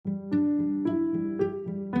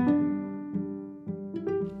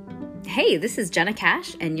Hey, this is Jenna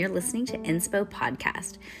Cash, and you're listening to Inspo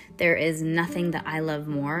Podcast. There is nothing that I love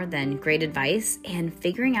more than great advice and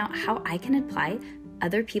figuring out how I can apply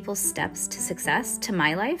other people's steps to success to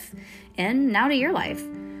my life and now to your life.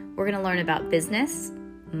 We're going to learn about business,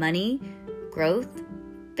 money, growth,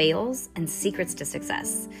 fails, and secrets to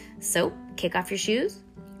success. So kick off your shoes,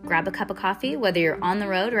 grab a cup of coffee, whether you're on the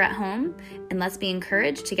road or at home, and let's be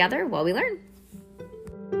encouraged together while we learn.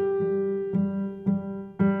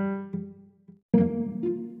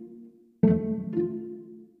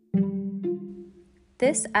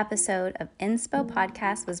 This episode of Inspo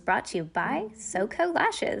Podcast was brought to you by SoCo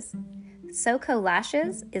Lashes. SoCo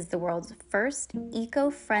Lashes is the world's first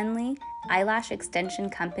eco-friendly eyelash extension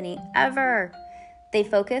company ever. They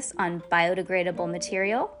focus on biodegradable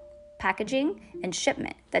material, packaging, and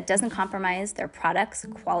shipment that doesn't compromise their product's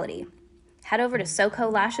quality. Head over to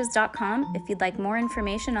SoCoLashes.com if you'd like more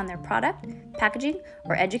information on their product, packaging,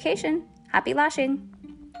 or education. Happy lashing!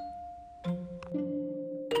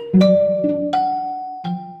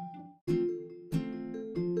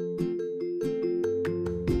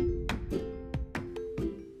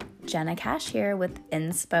 Jenna Cash here with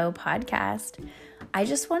Inspo Podcast. I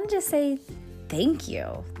just wanted to say thank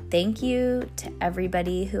you. Thank you to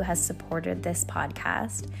everybody who has supported this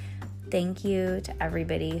podcast. Thank you to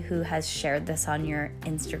everybody who has shared this on your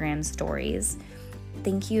Instagram stories.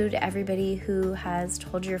 Thank you to everybody who has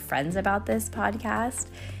told your friends about this podcast.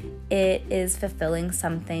 It is fulfilling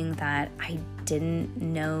something that I didn't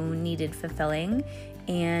know needed fulfilling,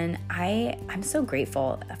 and I'm so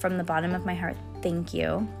grateful from the bottom of my heart. Thank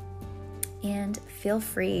you. And feel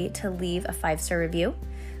free to leave a 5-star review,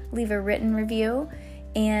 leave a written review.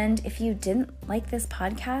 And if you didn't like this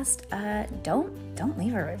podcast, don't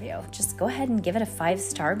leave a review. Just go ahead and give it a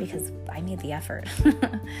 5-star because I made the effort.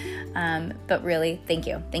 But really, thank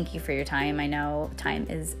you. Thank you for your time. I know time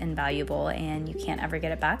is invaluable and you can't ever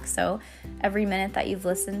get it back. So every minute that you've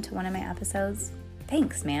listened to one of my episodes,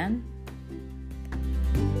 thanks, man.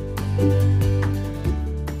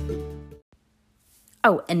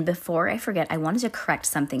 Oh, and before I forget, I wanted to correct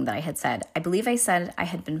something that I had said. I believe I said I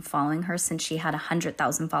had been following her since she had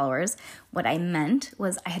 100,000 followers. What I meant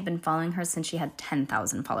was I had been following her since she had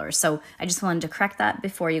 10,000 followers. So I just wanted to correct that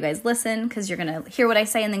before you guys listen, because you're going to hear what I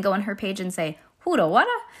say and then go on her page and say, "Huda wada?"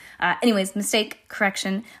 Anyways, mistake,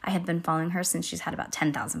 correction. I had been following her since she's had about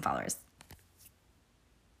 10,000 followers.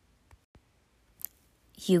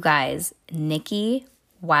 You guys, Nikki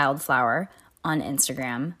Wildflower on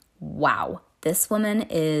Instagram. Wow. This woman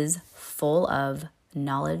is full of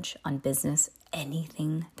knowledge on business,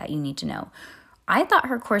 anything that you need to know. I thought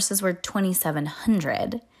her courses were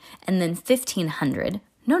 $2,700 and then $1,500.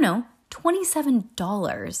 No,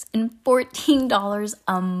 $27 and $14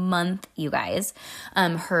 a month, you guys.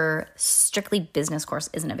 Her strictly business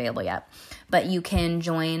course isn't available yet, but you can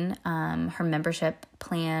join her membership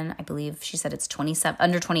plan. I believe she said it's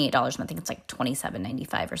under $28 a month. I think it's like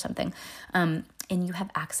 $27.95 or something. And you have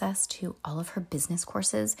access to all of her business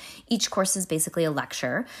courses. Each course is basically a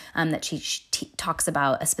lecture that she talks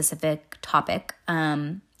about a specific topic.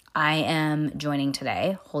 I am joining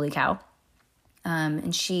today. Holy cow.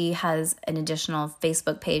 And she has an additional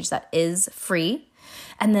Facebook page that is free,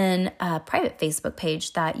 and then a private Facebook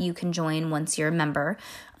page that you can join once you're a member.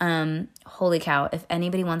 Holy cow. If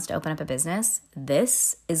anybody wants to open up a business,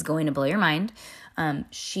 this is going to blow your mind. I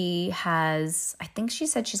think she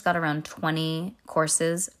said she's got around 20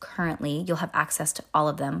 courses currently. You'll have access to all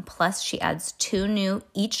of them. Plus she adds 2 new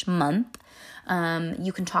each month.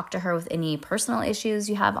 You can talk to her with any personal issues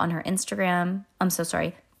you have on her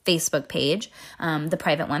Facebook page, the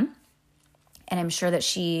private one. And I'm sure that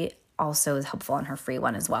she also is helpful on her free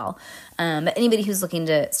one as well. But anybody who's looking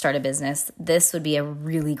to start a business, this would be a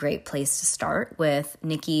really great place to start with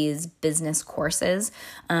Nikki's business courses.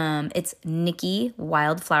 It's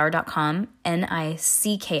NikkiWildflower.com,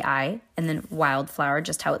 NICKI, and then Wildflower,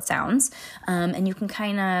 just how it sounds. And you can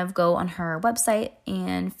kind of go on her website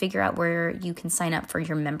and figure out where you can sign up for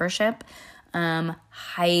your membership.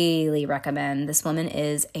 Highly recommend. This woman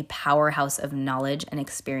is a powerhouse of knowledge and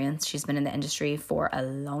experience. She's been in the industry for a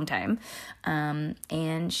long time.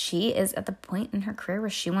 And she is at the point in her career where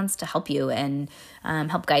she wants to help you and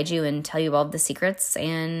help guide you and tell you all of the secrets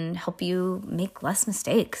and help you make less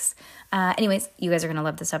mistakes. Anyways, you guys are going to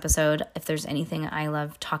love this episode. If there's anything I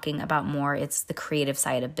love talking about more, it's the creative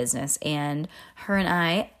side of business. And her and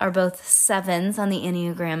I are both 7s on the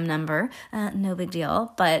Enneagram number. No big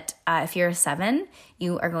deal. But if you're a 7,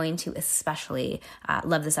 you are going to especially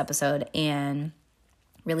love this episode. And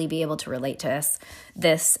really be able to relate to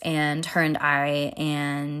this and her and I.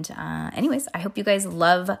 And anyways, I hope you guys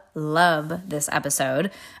love this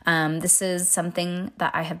episode. This is something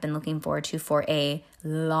that I have been looking forward to for a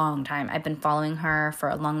long time. I've been following her for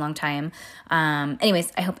a long time.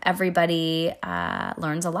 Anyways, I hope everybody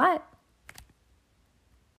learns a lot.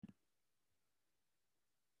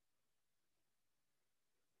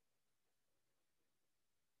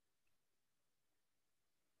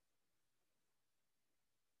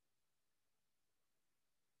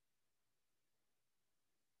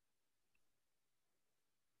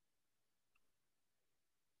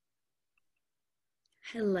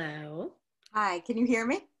 Hello. Hi, can you hear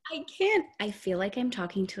me? I can't. I feel like I'm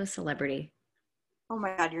talking to a celebrity. Oh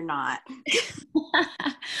my God, you're not.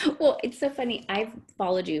 Well, it's so funny. I've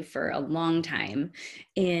followed you for a long time,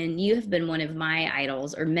 and you have been one of my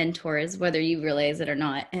idols or mentors, whether you realize it or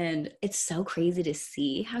not. And it's so crazy to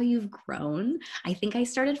see how you've grown. I think I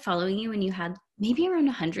started following you when you had maybe around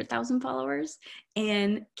 100,000 followers.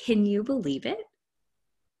 And can you believe it?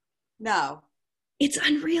 No. It's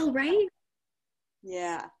unreal, right?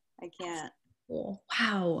 Yeah, I can't. Cool.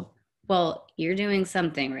 Wow. Well, you're doing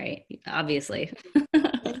something right, obviously.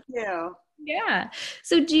 Thank you. Yeah.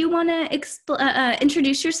 So, do you want to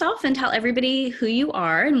introduce yourself and tell everybody who you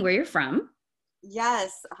are and where you're from?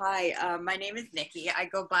 Yes. Hi, my name is Nikki. I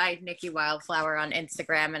go by Nikki Wildflower on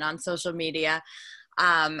Instagram and on social media.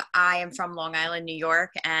 I am from Long Island, New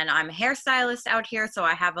York, and I'm a hairstylist out here. So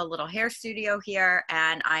I have a little hair studio here,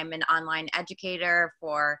 and I'm an online educator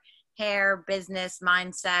for hair, business,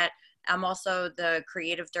 mindset. I'm also the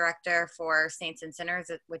creative director for Saints and Sinners,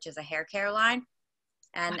 which is a hair care line.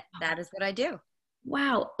 And that is what I do.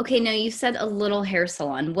 Wow. Okay. Now you said a little hair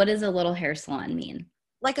salon. What does a little hair salon mean?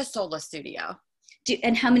 Like a solo studio.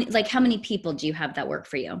 And how many people do you have that work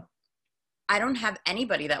for you? I don't have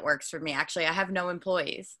anybody that works for me. Actually, I have no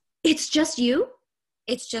employees. It's just you?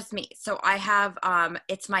 It's just me. So I have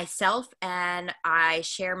it's myself, and I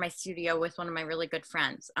share my studio with one of my really good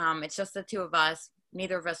friends. It's just the two of us.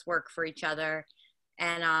 Neither of us work for each other.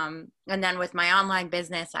 And then with my online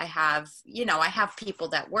business, I have people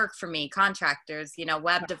that work for me, contractors,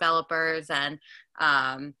 web developers and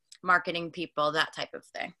marketing people, that type of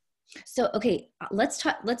thing. So, okay, let's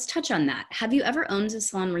touch on that. Have you ever owned a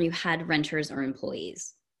salon where you had renters or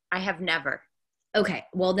employees? I have never. Okay,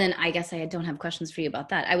 well then I guess I don't have questions for you about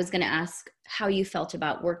that. I was going to ask how you felt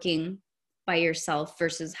about working by yourself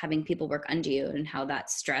versus having people work under you and how that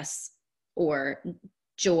stress or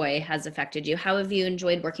joy has affected you. How have you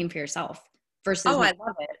enjoyed working for yourself versus Oh, I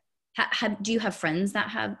love it. do you have friends that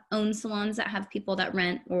have own salons that have people that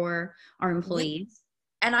rent or are Yeah. employees?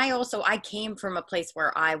 And I came from a place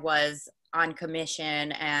where I was on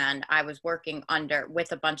commission and I was working under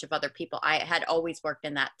with a bunch of other people. I had always worked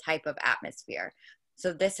in that type of atmosphere.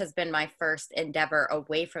 So this has been my first endeavor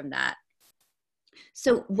away from that.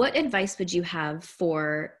 So, what advice would you have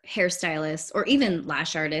for hairstylists or even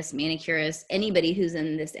lash artists, manicurists, anybody who's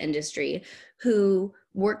in this industry who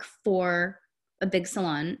work for a big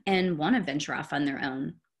salon and want to venture off on their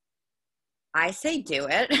own? I say do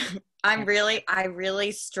it. I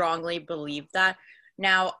really strongly believe that.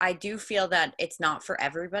 Now, I do feel that it's not for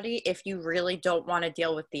everybody. If you really don't want to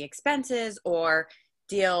deal with the expenses or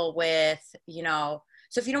deal with,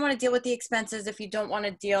 so if you don't want to deal with the expenses, if you don't want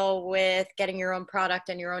to deal with getting your own product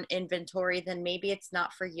and your own inventory, then maybe it's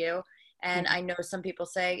not for you. And I know some people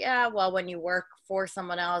say, yeah, well, when you work for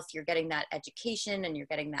someone else, you're getting that education and you're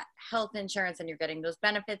getting that health insurance and you're getting those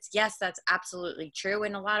benefits. Yes, that's absolutely true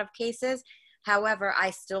in a lot of cases. However, I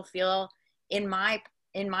still feel in my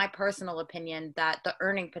personal opinion that the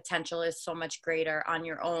earning potential is so much greater on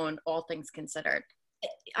your own, all things considered.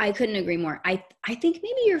 I couldn't agree more. I think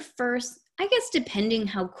maybe your first, I guess, depending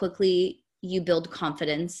how quickly you build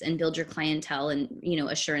confidence and build your clientele and,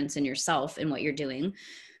 assurance in yourself and what you're doing,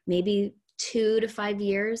 maybe 2 to 5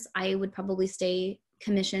 years, I would probably stay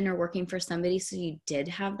commission or working for somebody. So you did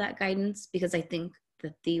have that guidance, because I think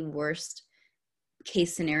that the worst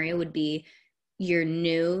case scenario would be you're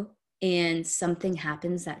new and something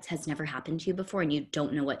happens that has never happened to you before and you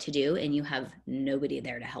don't know what to do and you have nobody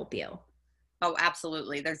there to help you. Oh,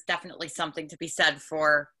 absolutely. There's definitely something to be said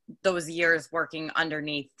for those years working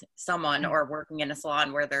underneath someone or working in a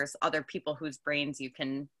salon where there's other people whose brains you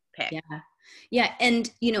can pick. Yeah. Yeah.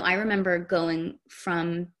 And, I remember going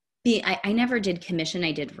from I never did commission,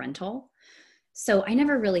 I did rental. So I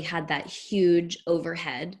never really had that huge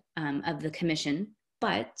overhead of the commission.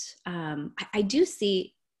 But I do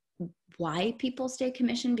see why people stay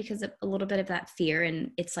commissioned, because of a little bit of that fear.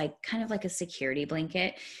 And it's like kind of like a security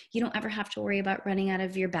blanket. You don't ever have to worry about running out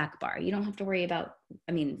of your back bar. You don't have to worry about,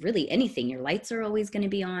 I mean, really anything. Your lights are always going to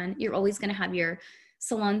be on. You're always going to have your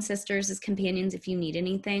salon sisters as companions if you need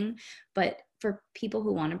anything. But for people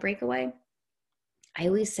who want to break away, I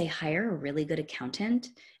always say hire a really good accountant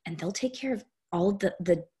and they'll take care of all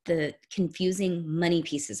the confusing money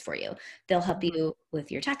pieces for you. They'll help you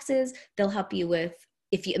with your taxes. They'll help you with,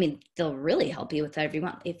 if you, I mean, they'll really help you with whatever you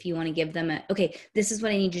want. If you want to give them okay, this is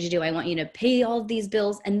what I need you to do. I want you to pay all of these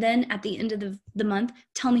bills. And then at the end of the month,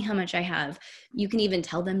 tell me how much I have. You can even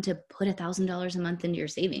tell them to put $1,000 a month into your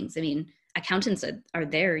savings. I mean, accountants are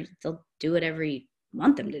there. They'll do whatever you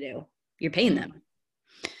want them to do. You're paying them.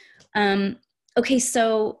 Okay.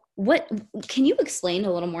 So what, can you explain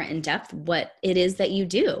a little more in depth what it is that you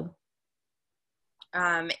do?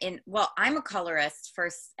 Well, I'm a colorist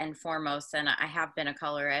first and foremost, and I have been a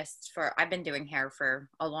colorist I've been doing hair for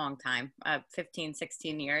a long time, 15,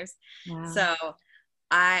 16 years. Wow. So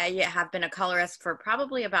I have been a colorist for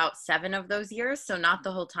probably about 7 of those years. So not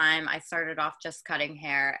the whole time. I started off just cutting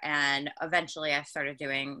hair, and eventually I started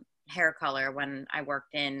doing hair color when I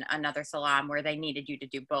worked in another salon where they needed you to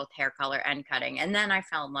do both hair color and cutting. And then I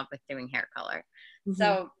fell in love with doing hair color. Mm-hmm.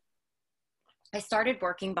 So I started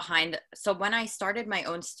working so when I started my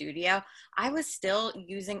own studio, I was still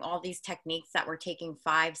using all these techniques that were taking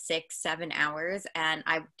 5, 6, 7 hours, and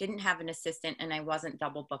I didn't have an assistant and I wasn't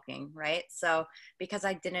double booking, right? So because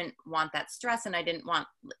I didn't want that stress and I didn't want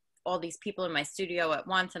all these people in my studio at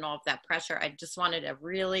once and all of that pressure, I just wanted a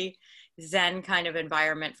really zen kind of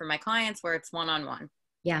environment for my clients where it's one-on-one.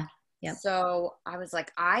 Yeah. Yep. So I was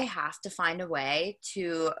like, I have to find a way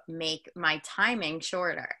to make my timing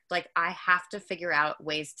shorter. Like I have to figure out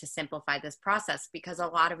ways to simplify this process because a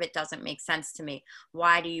lot of it doesn't make sense to me.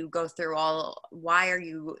 Why do you go through why are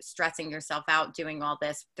you stressing yourself out doing all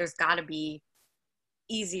this? There's got to be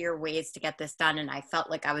easier ways to get this done. And I felt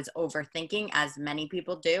like I was overthinking, as many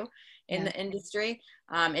people do in the industry,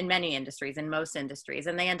 in many industries, in most industries,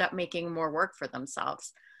 and they end up making more work for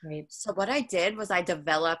themselves. Right. So what I did was I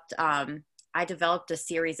developed a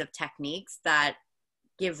series of techniques that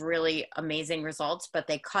give really amazing results, but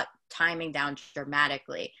they cut timing down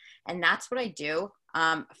dramatically. And that's what I do.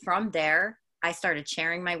 From there, I started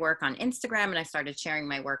sharing my work on Instagram and I started sharing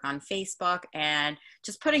my work on Facebook and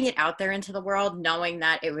just putting it out there into the world, knowing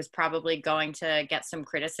that it was probably going to get some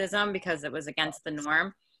criticism because it was against the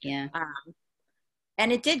norm. Yeah.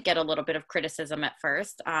 And it did get a little bit of criticism at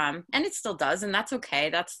first, and it still does, and that's okay.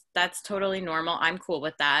 That's totally normal. I'm cool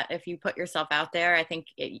with that. If you put yourself out there, I think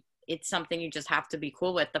it's something you just have to be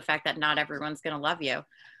cool with, the fact that not everyone's going to love you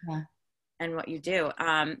and what you do.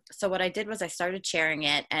 So what I did was I started sharing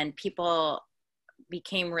it, and people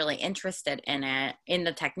became really interested in it, in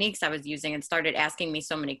the techniques I was using, and started asking me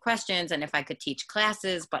so many questions and if I could teach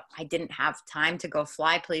classes, but I didn't have time to go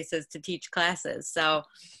fly places to teach classes. So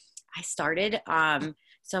I started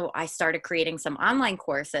creating some online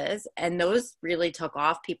courses, and those really took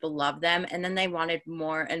off. People loved them. And then they wanted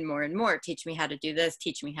more and more and more. Teach me how to do this.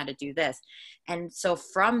 Teach me how to do this. And so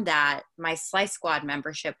from that, my Slice Squad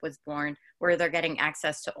membership was born, where they're getting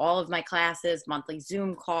access to all of my classes, monthly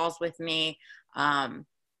Zoom calls with me.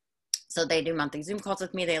 So they do monthly Zoom calls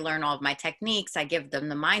with me. They learn all of my techniques. I give them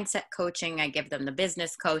the mindset coaching. I give them the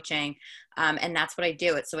business coaching. And that's what I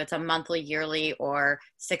do. So it's a monthly, yearly, or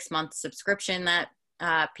 6-month subscription that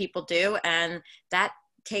people do. And that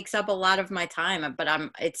takes up a lot of my time,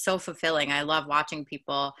 but it's so fulfilling. I love watching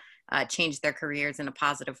people change their careers in a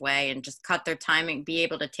positive way and just cut their timing, be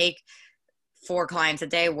able to take 4 clients a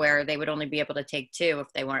day where they would only be able to take 2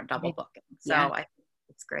 if they weren't double booking. So I think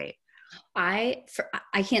it's great. I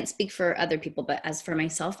can't speak for other people, but as for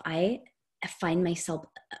myself, I find myself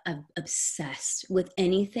obsessed with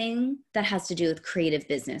anything that has to do with creative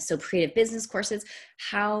business. So creative business courses,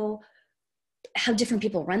 how different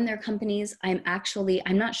people run their companies. I'm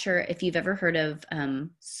not sure if you've ever heard of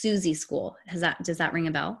Suzy School. Does that ring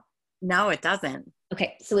a bell? No, it doesn't.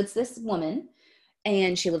 Okay. So it's this woman,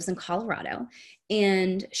 and she lives in Colorado,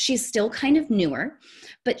 and she's still kind of newer,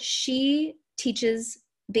 but she teaches,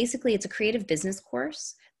 basically it's a creative business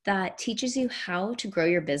course that teaches you how to grow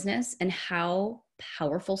your business and how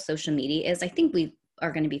powerful social media is. I think we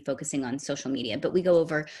are going to be focusing on social media, but we go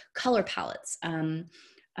over color palettes,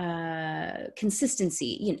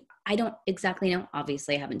 consistency. I don't exactly know.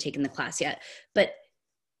 Obviously I haven't taken the class yet, but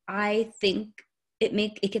I think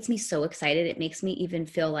it gets me so excited. It makes me even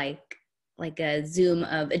feel like a zoom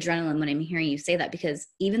of adrenaline when I'm hearing you say that, because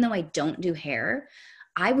even though I don't do hair,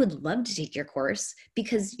 I would love to take your course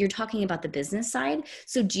because you're talking about the business side.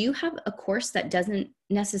 So do you have a course that doesn't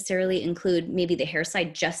necessarily include maybe the hair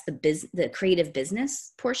side, just the creative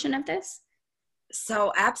business portion of this?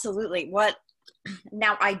 So absolutely. What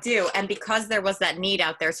now I do. And because there was that need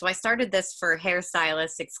out there, so I started this for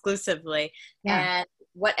hairstylists exclusively. Yeah. And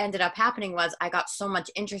what ended up happening was I got so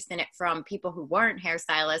much interest in it from people who weren't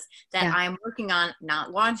hairstylists that Yeah. I'm working on,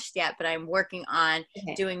 not launched yet, but I'm working on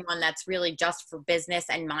Okay. doing one that's really just for business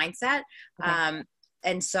and mindset. Okay.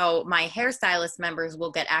 And so my hairstylist members will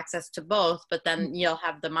get access to both, but then you'll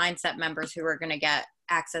have the mindset members who are going to get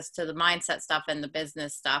access to the mindset stuff and the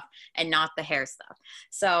business stuff and not the hair stuff.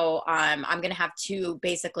 So I'm going to have two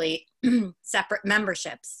basically separate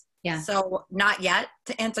memberships. Yeah. So not yet,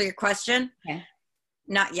 to answer your question. Okay.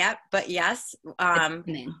 Not yet, but yes.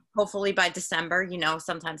 Hopefully by December.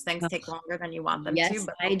 Sometimes things take longer than you want them to. Yes,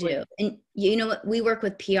 But I do. And you know what? We work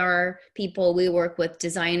with PR people. We work with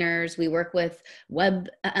designers. We work with web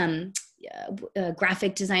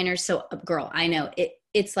graphic designers. So, girl, I know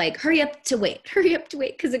it's like hurry up to wait,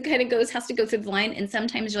 because it kind of has to go through the line. And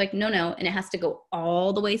sometimes you're like, no, and it has to go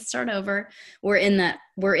all the way, start over. We're in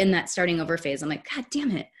that starting over phase. I'm like, God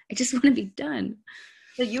damn it, I just want to be done.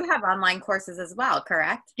 So you have online courses as well,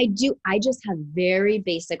 correct? I do. I just have very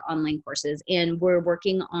basic online courses, and we're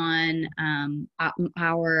working on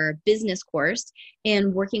our business course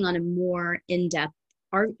and working on a more in-depth.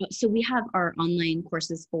 So we have our online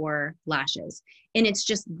courses for lashes, and it's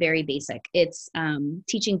just very basic. It's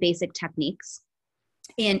teaching basic techniques,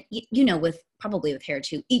 and with hair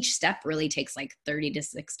too, each step really takes like 30 to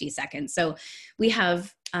 60 seconds. So we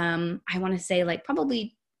have, I want to say like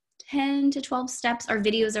probably 10 to 12 steps. Our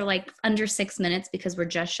videos are like under 6 minutes because we're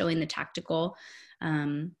just showing the tactical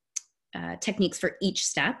techniques for each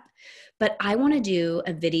step. But I want to do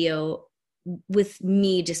a video with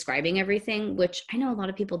me describing everything, which I know a lot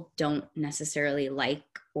of people don't necessarily like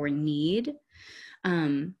or need.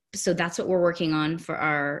 So that's what we're working on for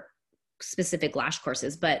our specific lash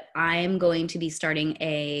courses. But I'm going to be starting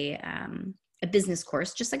a business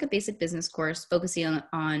course, just like a basic business course, focusing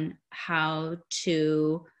on how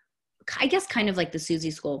to, I guess, kind of like the Susie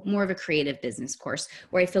School, more of a creative business course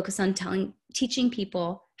where I focus on teaching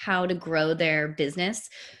people how to grow their business,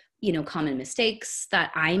 common mistakes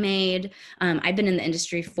that I made. I've been in the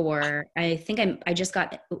industry for, I just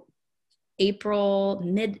got April,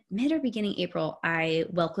 mid or beginning April, I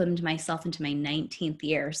welcomed myself into my 19th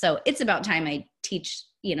year. So it's about time I teach,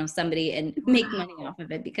 somebody and make money off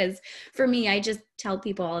of it, because for me, I just tell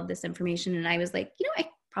people all of this information and I was like, I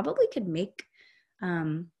probably could make,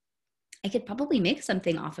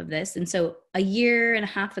 something off of this. And so a year and a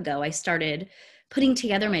half ago, I started putting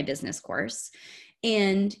together my business course,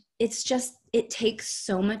 and it takes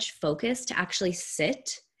so much focus to actually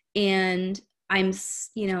sit, and I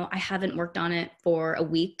haven't worked on it for a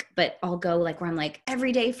week, but I'll go like where I'm like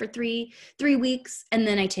every day for three weeks. And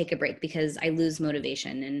then I take a break because I lose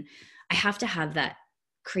motivation, and I have to have that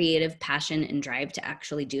creative passion and drive to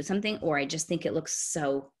actually do something, or I just think it looks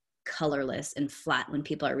so colorless and flat when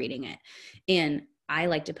people are reading it. And I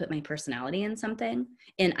like to put my personality in something,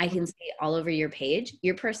 and I can see all over your page,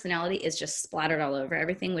 your personality is just splattered all over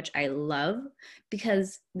everything, which I love,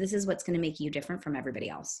 because this is what's going to make you different from everybody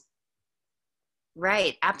else.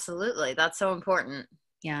 Right. Absolutely. That's so important.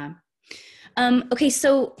 Yeah. Okay.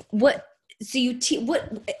 So what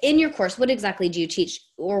in your course, what exactly do you teach,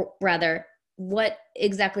 or rather, what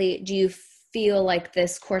exactly do you feel like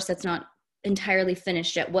this course that's not entirely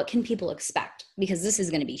finished yet, what can people expect? Because this is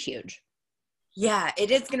going to be huge. Yeah,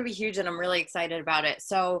 it is going to be huge, and I'm really excited about it.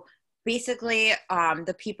 So basically,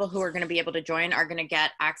 the people who are going to be able to join are going to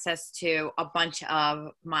get access to a bunch of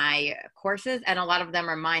my courses, and a lot of them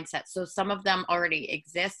are mindset. So some of them already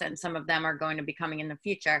exist, and some of them are going to be coming in the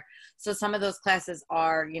future. So some of those classes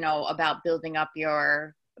are, about building up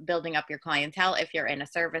your clientele if you're in a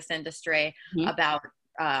service industry, about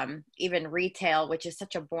even retail, which is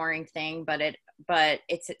such a boring thing, but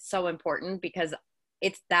it's so important, because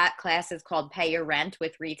that class is called Pay Your Rent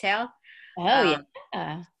with Retail. Oh,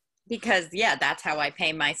 yeah. Because that's how I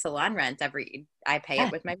pay my salon rent. I pay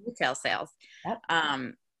it with my retail sales.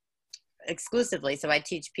 Yep. Exclusively. So I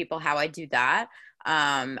teach people how I do that.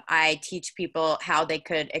 I teach people how they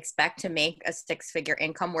could expect to make a 6-figure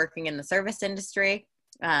income working in the service industry,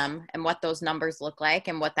 and what those numbers look like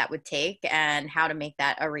and what that would take, and how to make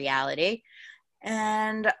that a reality.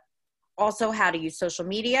 And also how to use social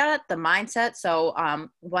media, the mindset. So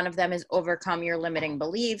one of them is overcome your limiting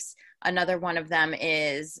beliefs. Another one of them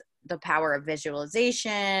is the power of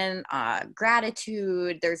visualization,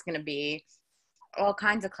 gratitude. There's going to be all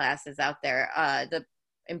kinds of classes out there.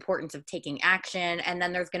 importance of taking action. And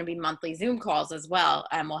then there's going to be monthly Zoom calls as well.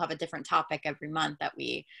 And we'll have a different topic every month that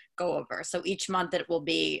we go over. So each month it will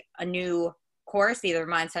be a new course, either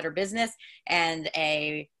mindset or business, and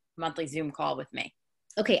a monthly Zoom call with me.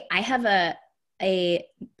 Okay, I have a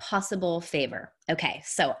possible favor. Okay,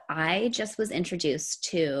 so I just was introduced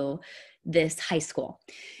to this high school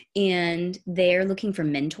and they're looking for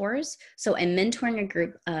mentors. So I'm mentoring a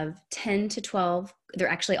group of 10 to 12. They're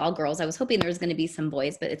actually all girls. I was hoping there was going to be some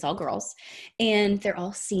boys, but it's all girls. And they're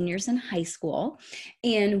all seniors in high school.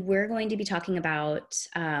 And we're going to be talking about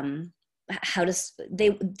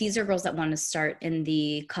these are girls that want to start in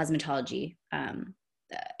the cosmetology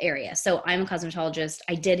area. So I'm a cosmetologist.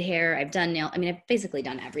 I did hair. I've done nail. I mean, I've basically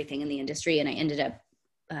done everything in the industry, and I ended up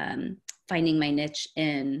finding my niche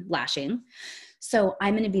in lashing. So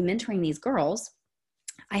I'm going to be mentoring these girls.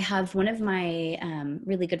 I have one of my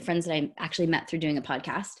really good friends that I actually met through doing a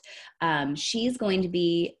podcast. She's going to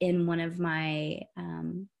be in one of my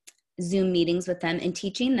Zoom meetings with them and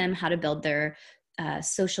teaching them how to build their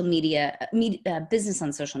social media, business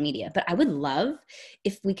on social media. But I would love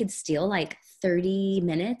if we could steal like 30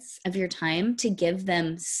 minutes of your time to give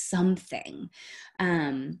them something.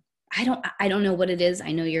 I don't know what it is.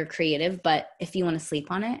 I know you're creative, but if you want to sleep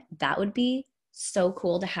on it, that would be so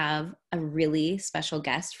cool to have a really special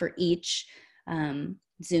guest for each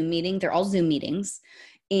Zoom meeting. They're all Zoom meetings.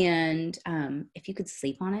 And if you could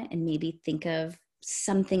sleep on it and maybe think of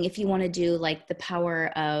something, if you want to do like the power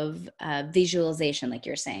of visualization, like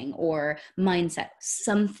you're saying, or mindset,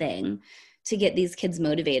 something to get these kids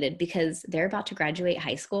motivated, because they're about to graduate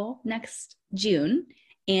high school next June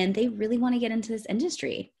and they really want to get into this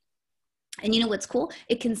industry. And you know what's cool?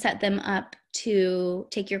 It can set them up to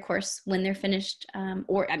take your course when they're finished,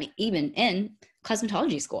 or I mean, even in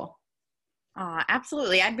cosmetology school.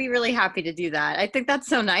 Absolutely. I'd be really happy to do that. I think that's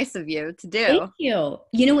so nice of you to do. Thank you.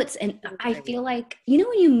 You know what's, and I feel like, you know,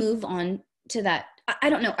 when you move on to that, I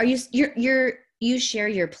don't know, you share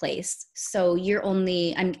your place. So you're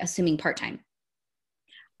only, I'm assuming part-time.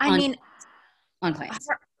 I mean, on clients.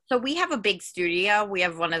 So we have a big studio. We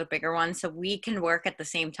have one of the bigger ones. So we can work at the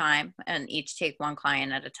same time and each take one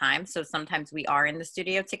client at a time. So sometimes we are in the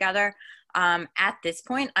studio together. At this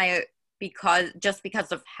point,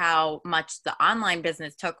 because of how much the online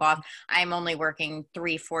business took off, I'm only working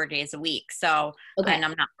 3-4 days a week. So, okay. And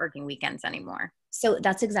I'm not working weekends anymore. So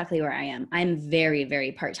that's exactly where I am. I'm very,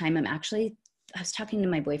 very part-time. I was talking to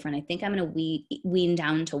my boyfriend. I think I'm going to wean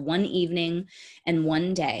down to one evening and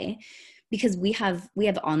one day, because we have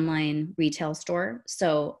online retail store.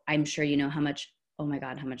 So I'm sure you know how much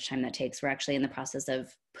time that takes. We're actually in the process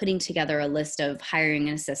of putting together a list of hiring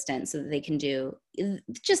an assistant so that they can do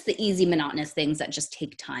just the easy, monotonous things that just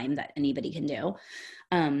take time that anybody can do.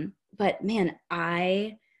 But man,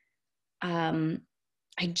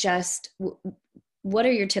 what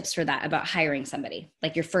are your tips for that about hiring somebody,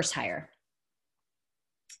 like your first hire?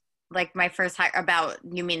 Like my first hire,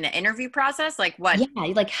 you mean the interview process? Like what? Yeah.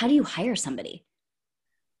 Like, how do you hire somebody?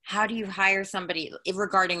 How do you hire somebody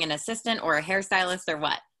regarding an assistant or a hairstylist or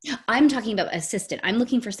what? I'm talking about assistant. I'm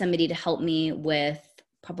looking for somebody to help me with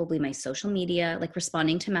probably my social media, like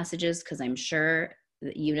responding to messages, because I'm sure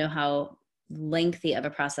that you know how lengthy of a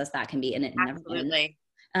process that can be, and it Absolutely.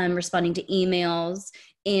 Never ends. Responding to emails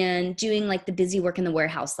and doing like the busy work in the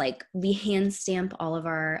warehouse. Like we hand stamp all of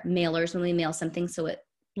our mailers when we mail something, so it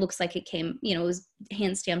looks like it came, it was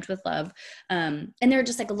hand stamped with love. And there are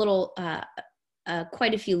just like a little,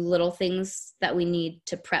 quite a few little things that we need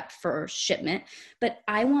to prep for shipment. But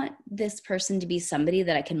I want this person to be somebody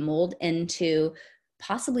that I can mold into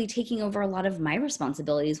possibly taking over a lot of my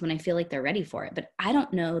responsibilities when I feel like they're ready for it. But I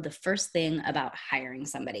don't know the first thing about hiring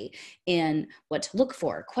somebody and what to look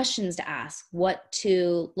for, questions to ask, what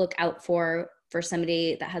to look out for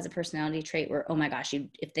somebody that has a personality trait where, oh my gosh,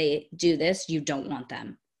 if they do this, you don't want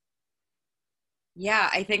them. Yeah,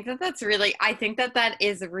 I think that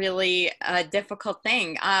is really a difficult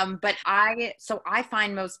thing. But I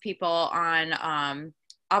find most people on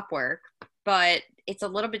Upwork, but it's a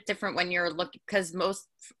little bit different when you're looking, because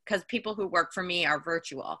people who work for me are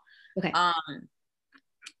virtual. Okay.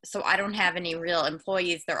 So I don't have any real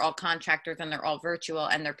employees. They're all contractors and they're all virtual,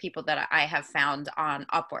 and they're people that I have found on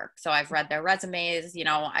Upwork. So I've read their resumes,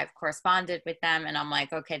 I've corresponded with them, and I'm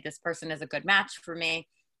like, okay, this person is a good match for me.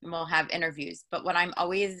 And we'll have interviews. But what I'm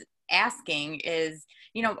always asking is,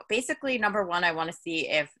 basically, number one, I want to see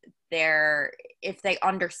if they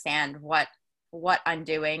understand what I'm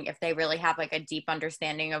doing, if they really have like a deep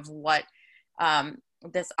understanding of what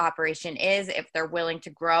this operation is, if they're willing to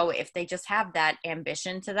grow, if they just have that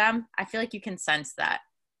ambition to them. I feel like you can sense that.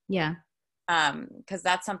 Yeah. because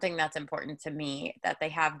that's something that's important to me, that they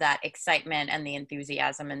have that excitement and the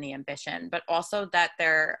enthusiasm and the ambition, but also that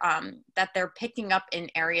they're picking up in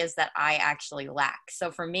areas that I actually lack.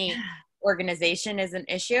 So for me, organization is an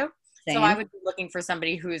issue. Same. So I would be looking for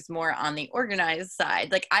somebody who's more on the organized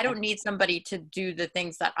side. Like, I don't need somebody to do the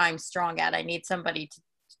things that I'm strong at. I need somebody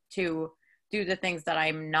to do the things that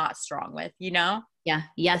I'm not strong with, you know?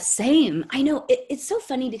 Yeah, same. I know. It's so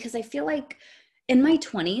funny because I feel like in my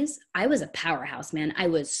 20s, I was a powerhouse, man. I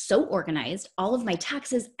was so organized. All of my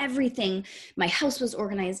taxes, everything. My house was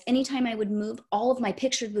organized. Anytime I would move, all of my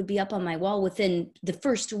pictures would be up on my wall within the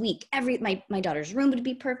first week. My daughter's room would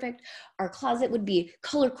be perfect. Our closet would be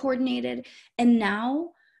color coordinated. And now,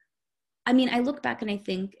 I mean, I look back and I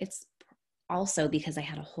think it's also because I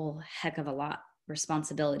had a whole heck of a lot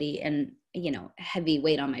responsibility and, heavy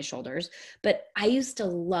weight on my shoulders. But I used to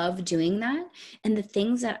love doing that. And the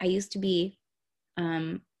things that I used to be,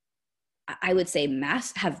 I would say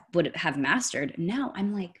would have mastered. Now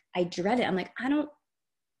I'm like, I dread it. I'm like, I don't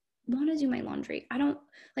want to do my laundry. I don't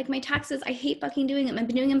like my taxes. I hate fucking doing them. I've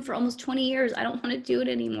been doing them for almost 20 years. I don't want to do it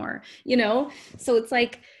anymore, So it's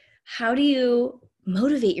like, how do you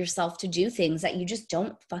motivate yourself to do things that you just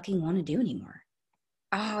don't fucking want to do anymore?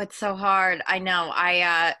 Oh, it's so hard. I know.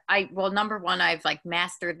 Well, number one, I've like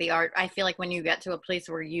mastered the art. I feel like when you get to a place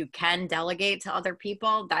where you can delegate to other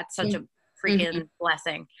people, that's such a freaking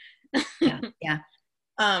blessing. Yeah.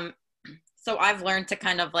 So I've learned to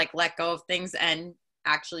kind of like let go of things and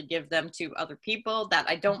actually give them to other people that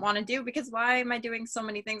I don't want to do, because why am I doing so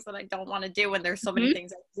many things that I don't want to do when there's so many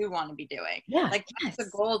things I do want to be doing? Yeah. Like, that's the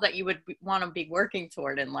goal that you would want to be working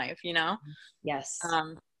toward in life, Yes.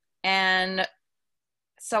 And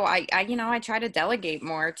so I try to delegate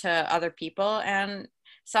more to other people. And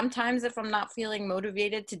sometimes if I'm not feeling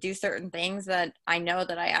motivated to do certain things that I know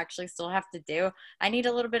that I actually still have to do, I need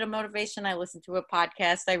a little bit of motivation. I listen to a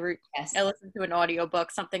podcast. I listen to an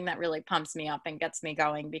audiobook, something that really pumps me up and gets me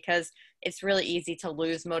going, because it's really easy to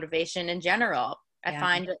lose motivation in general. I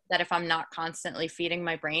find that if I'm not constantly feeding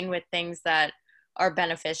my brain with things that are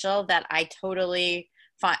beneficial, that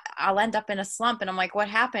I'll end up in a slump, and I'm like, what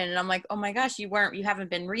happened? And I'm like, oh my gosh, you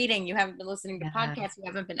haven't been reading, you haven't been listening to podcasts, you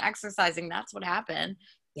haven't been exercising. That's what happened.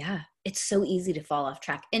 Yeah. It's so easy to fall off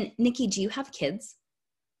track. And Nikki, do you have kids?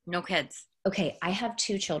 No kids. Okay. I have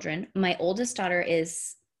 2 children. My oldest daughter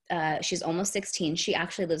she's almost 16. She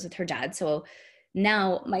actually lives with her dad. So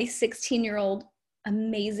now my 16-year-old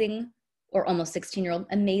amazing, or almost 16-year-old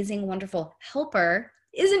amazing, wonderful helper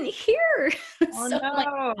isn't here. Oh, so no. I'm like,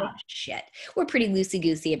 oh, shit. We're pretty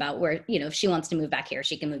loosey-goosey about where, if she wants to move back here,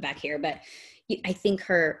 she can move back here. But I think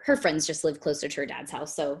her friends just live closer to her dad's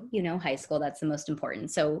house. So, high school, that's the most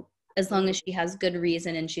important. So as long as she has good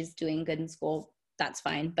reason and she's doing good in school, that's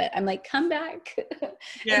fine. But I'm like, come back.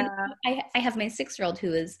 Yeah. I have my 6-year-old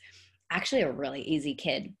who is actually a really easy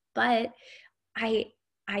kid, but I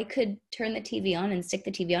could turn the TV on and stick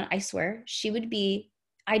the TV on. I swear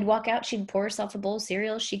I'd walk out, she'd pour herself a bowl of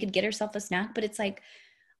cereal, she could get herself a snack, but it's like,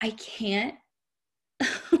 I can't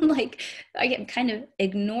I can kind of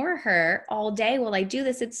ignore her all day while I do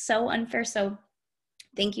this. It's so unfair. So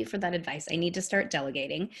thank you for that advice. I need to start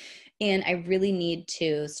delegating, and I really need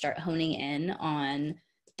to start honing in on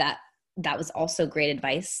that. That was also great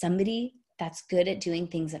advice. Somebody that's good at doing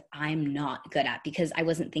things that I'm not good at, because I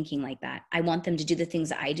wasn't thinking like that. I want them to do the things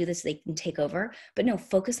that I do so they can take over, but no,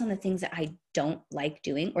 focus on the things that I don't like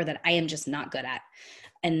doing or that I am just not good at,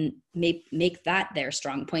 and make that their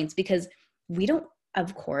strong points, because we don't,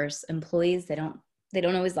 of course, employees, they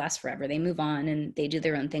don't always last forever. They move on and they do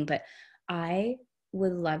their own thing, but I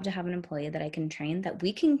would love to have an employee that I can train, that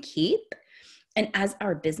we can keep. And as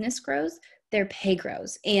our business grows, their pay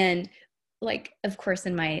grows. And like, of course,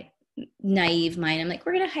 in my naive mind, I'm like,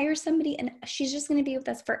 we're going to hire somebody and she's just going to be with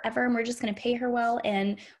us forever, and we're just going to pay her well.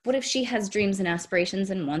 And what if she has dreams and aspirations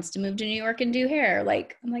and wants to move to New York and do hair?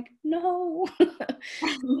 Like, I'm like, no.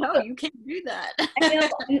 No, you can't do that. I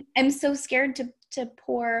know. I'm so scared to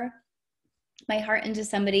pour my heart into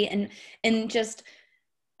somebody and just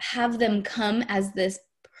have them come as this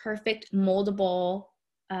perfect moldable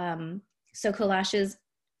Soko Lashes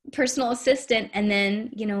personal assistant, and then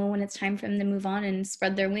when it's time for them to move on and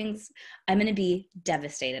spread their wings, I'm going to be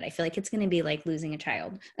devastated. I feel like it's going to be like losing a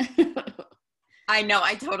child. I know,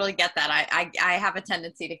 I totally get that. I have a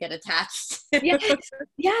tendency to get attached.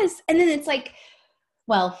 Yes. And then it's like,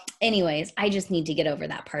 well, anyways, I just need to get over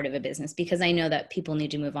that part of a business, because I know that people need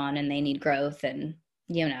to move on and they need growth, and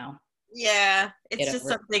Yeah, it's just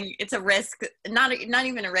something, it's a risk, not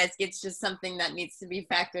even a risk. It's just something that needs to be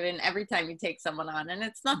factored in every time you take someone on. And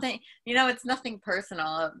it's nothing, it's nothing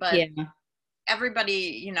personal, but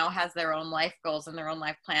everybody, has their own life goals and their own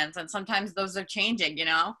life plans. And sometimes those are changing,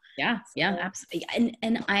 Yeah, yeah, absolutely.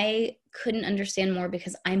 And I couldn't understand more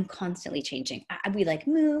because I'm constantly changing. We like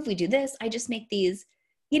move, we do this. I just make these,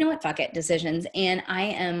 you know what, fuck it decisions. And I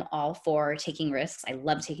am all for taking risks. I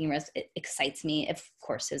love taking risks. It excites me. Of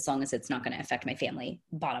course, as long as it's not going to affect my family,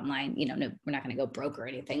 bottom line, no, we're not going to go broke or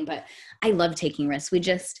anything, but I love taking risks. We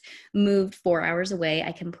just moved 4 hours away.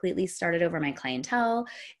 I completely started over my clientele,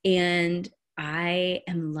 and I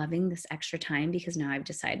am loving this extra time because now I've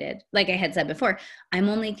decided, like I had said before, I'm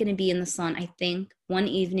only going to be in the salon, I think, one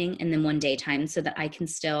evening and then one daytime, so that I can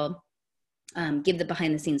still give the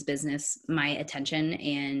behind the scenes business my attention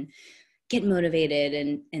and get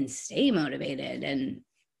motivated and stay motivated and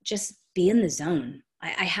just be in the zone.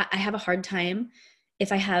 I have a hard time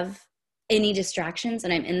if I have any distractions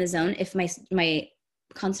and I'm in the zone. If my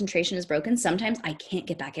concentration is broken, sometimes I can't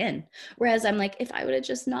get back in. Whereas I'm like, if I would have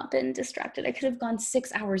just not been distracted, I could have gone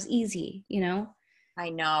 6 hours easy, I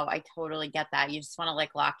know. I totally get that. You just want to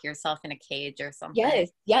like lock yourself in a cage or something.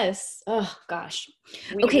 Yes. Oh gosh.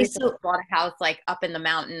 We Okay, recently so bought a house like up in the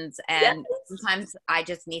mountains, yes. and sometimes I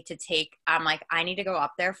just need to I'm like, I need to go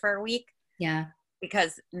up there for a week Yeah.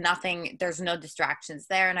 because there's no distractions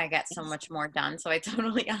there, and I get so much more done. So I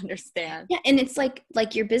totally understand. Yeah, and it's like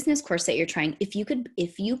your business course that you're trying. If you could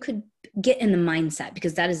get in the mindset,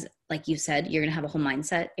 because that is, like you said, you're going to have a whole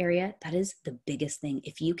mindset area. That is the biggest thing.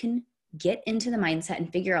 If you can get into the mindset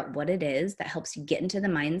and figure out what it is that helps you get into the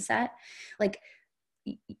mindset, like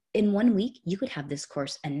in 1 week, you could have this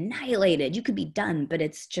course annihilated. You could be done, but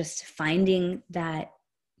it's just finding that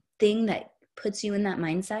thing that puts you in that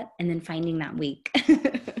mindset and then finding that week.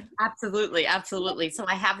 Absolutely. Absolutely. So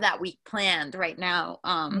I have that week planned right now,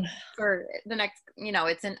 for the next,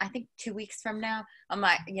 it's in, I think 2 weeks from now.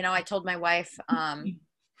 I told my wife,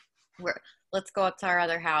 let's go up to our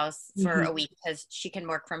other house for a week because she can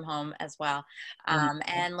work from home as well.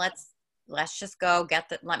 And let's just go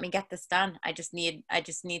let me get this done. I just need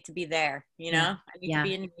to be there. I need to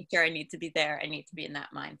be in nature. I need to be there. I need to be in that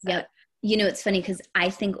mindset. Yep. It's funny because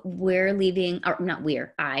I think I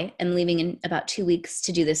am leaving in about 2 weeks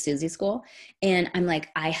to do this Susie school. And I'm like,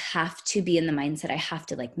 I have to be in the mindset. I have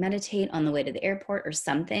to like meditate on the way to the airport or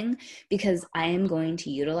something, because I am going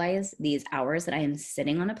to utilize these hours that I am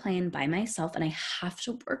sitting on a plane by myself, and I have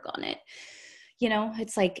to work on it.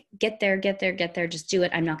 It's like, get there, just do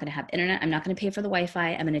it. I'm not going to have internet. I'm not going to pay for the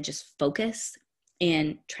Wi-Fi. I'm going to just focus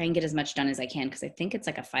and try and get as much done as I can, because I think it's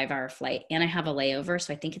like a 5-hour flight and I have a layover.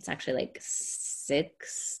 So I think it's actually like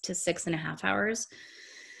 6 to 6.5 hours.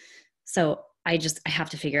 So I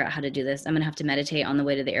have to figure out how to do this. I'm going to have to meditate on the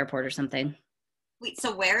way to the airport or something. Wait,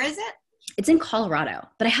 so where is it? It's in Colorado,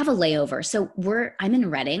 but I have a layover. So I'm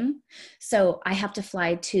in Redding. So I have to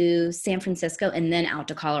fly to San Francisco and then out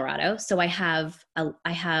to Colorado. So I have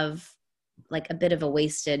like a bit of a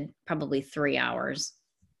wasted, probably 3 hours.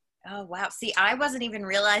 Oh, wow. See, I wasn't even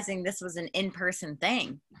realizing this was an in-person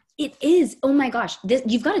thing. It is. Oh my gosh.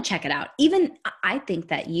 You've got to check it out. Even I think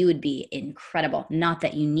that you would be incredible. Not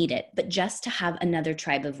that you need it, but just to have another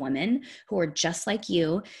tribe of women who are just like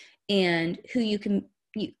you and who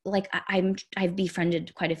I've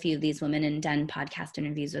befriended quite a few of these women and done podcast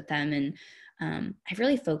interviews with them. And I've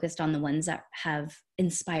really focused on the ones that have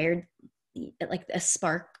inspired like a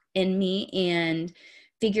spark in me and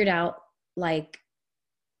figured out like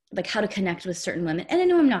how to connect with certain women. And I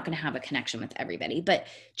know I'm not going to have a connection with everybody, but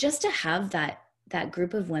just to have that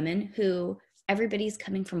group of women who everybody's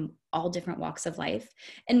coming from all different walks of life.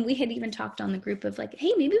 And we had even talked on the group of like,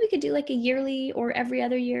 hey, maybe we could do like a yearly or every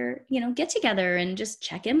other year, get together and just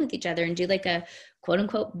check in with each other and do like a quote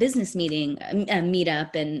unquote business meeting, a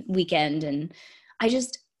meetup and weekend. And I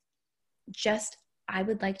I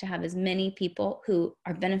would like to have as many people who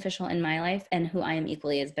are beneficial in my life and who I am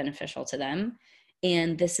equally as beneficial to them.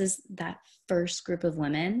 And this is that first group of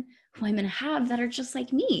women who I'm going to have that are just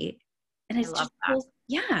like me. And it's just cool.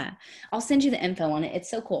 Yeah. I'll send you the info on it.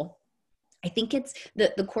 It's so cool. I think it's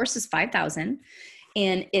the course is $5,000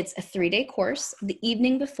 and it's a 3-day course. The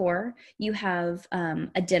evening before you have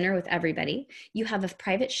a dinner with everybody. You have a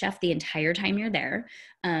private chef the entire time you're there.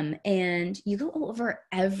 And you go over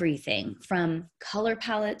everything from color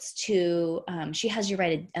palettes to, she has you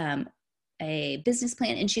write a business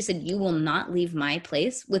plan. And she said, you will not leave my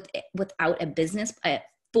place without a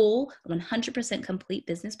full 100% complete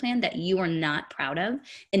business plan that you are not proud of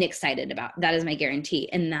and excited about. That is my guarantee.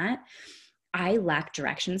 And that I lack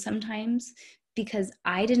direction sometimes because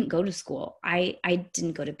I didn't go to school. I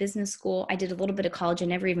didn't go to business school. I did a little bit of college. I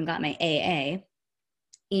never even got my AA.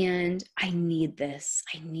 And I need this.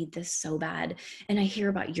 I need this so bad. And I hear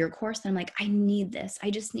about your course and I'm like, I need this. I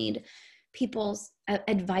just need people's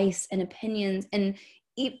advice and opinions. And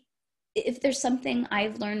if there's something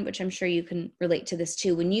I've learned, which I'm sure you can relate to this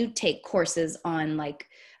too, when you take courses on like,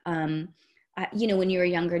 when you were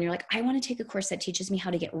younger and you're like, I want to take a course that teaches me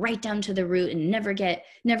how to get right down to the root and never get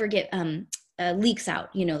leaks out,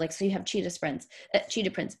 like, so you have cheetah prints.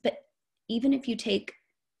 But even if you take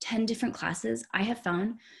 10 different classes, I have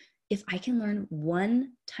found if I can learn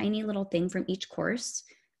one tiny little thing from each course,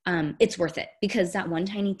 it's worth it, because that one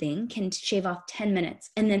tiny thing can shave off 10 minutes.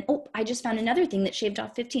 And then, I just found another thing that shaved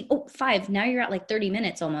off 15. 5. Now you're at like 30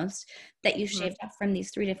 minutes almost that you shaved off from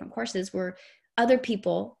these 3 different courses, where other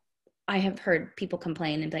people, I have heard people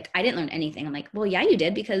complain and be like, I didn't learn anything. I'm like, well, yeah, you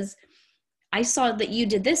did, because I saw that you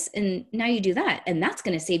did this and now you do that. And that's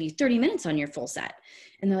going to save you 30 minutes on your full set.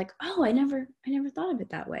 And they're like, oh, I never thought of it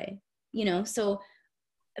that way. So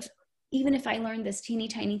even if I learned this teeny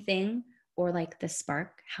tiny thing, or like the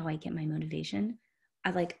spark, how I get my motivation,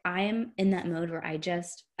 I am in that mode where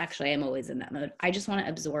I'm always in that mode. I just want to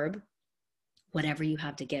absorb whatever you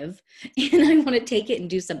have to give, and I want to take it and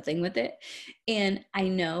do something with it. And I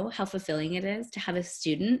know how fulfilling it is to have a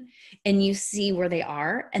student and you see where they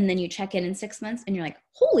are, and then you check in 6 months and you're like,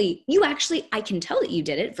 holy, I can tell that you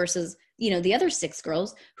did it, versus, the other 6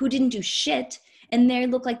 girls who didn't do shit and they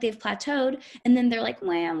look like they've plateaued, and then they're like,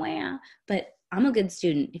 wah. But I'm a good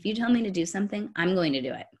student. If you tell me to do something, I'm going to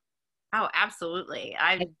do it. Oh, absolutely.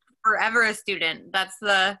 I'm forever a student. That's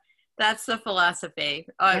the philosophy.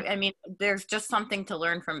 I mean, there's just something to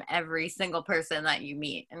learn from every single person that you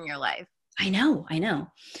meet in your life. I know.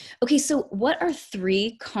 Okay, so what are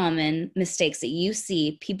 3 common mistakes that you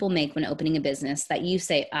see people make when opening a business that you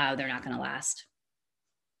say, oh, they're not going to last?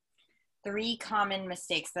 3 common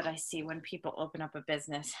mistakes that I see when people open up a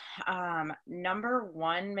business. Number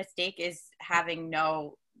 1 mistake is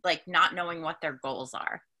not knowing what their goals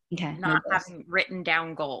are. Okay. Not having written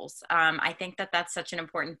down goals. I think that that's such an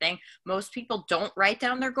important thing. Most people don't write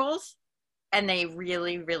down their goals, and they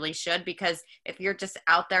really, really should, because if you're just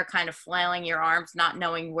out there kind of flailing your arms, not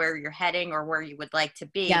knowing where you're heading or where you would like to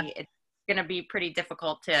be, It's going to be pretty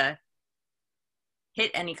difficult to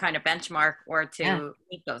hit any kind of benchmark or to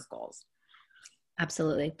meet those goals.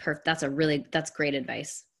 Absolutely. Perfect. That's great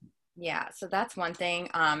advice. Yeah. So that's one thing.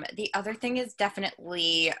 The other thing is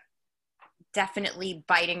definitely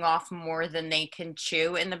biting off more than they can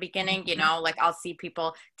chew in the beginning. Like I'll see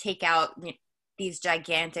people take out these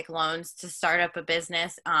gigantic loans to start up a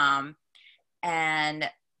business. And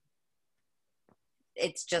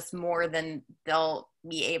it's just more than they'll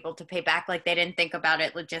be able to pay back. Like they didn't think about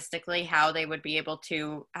it logistically, how they would be able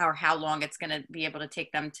to, or how long it's going to be able to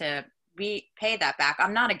take them to pay that back.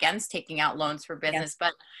 I'm not against taking out loans for business,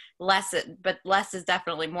 but less is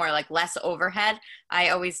definitely more, like less overhead. I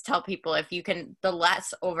always tell people, the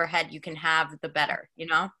less overhead you can have, the better,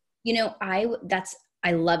 I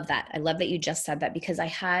love that. I love that you just said that, because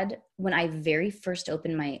when I very first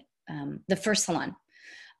opened my, the first salon,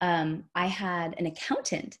 I had an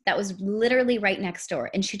accountant that was literally right next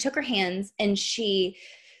door, and she took her hands and she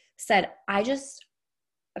said,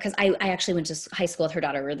 because I actually went to high school with her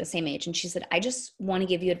daughter. We were the same age. And she said, I just want to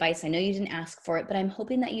give you advice. I know you didn't ask for it, but I'm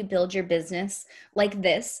hoping that you build your business like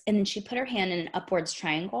this. And then she put her hand in an upwards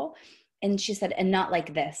triangle. And she said, and not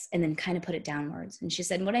like this, and then kind of put it downwards. And she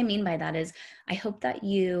said, what I mean by that is, I hope that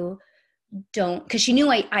you don't, because she knew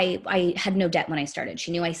I had no debt when I started.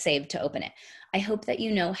 She knew I saved to open it. I hope that you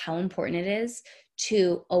know how important it is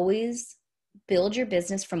to always build your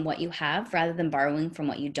business from what you have rather than borrowing from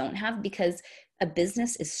what you don't have, because a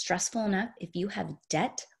business is stressful enough. If you have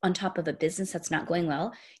debt on top of a business that's not going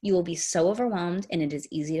well, you will be so overwhelmed, and it is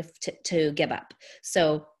easy to give up.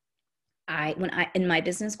 So in my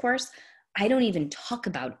business course, I don't even talk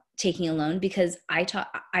about taking a loan, because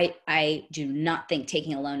I do not think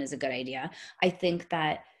taking a loan is a good idea. I think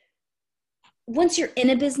that once you're in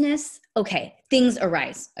a business, okay, things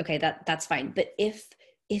arise. Okay, that's fine. But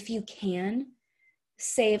if you can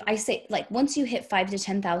save, I say, like, once you hit 5,000 to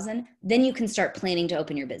 10,000, then you can start planning to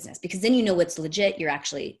open your business, because then you know what's legit. You're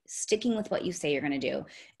actually sticking with what you say you're going to do.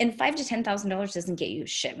 And $5,000 to $10,000 doesn't get you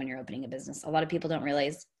shit when you're opening a business. A lot of people don't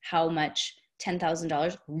realize how much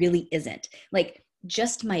 $10,000 really isn't. Like,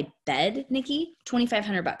 just my bed, Nikki,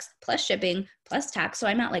 $2,500 plus shipping plus tax. So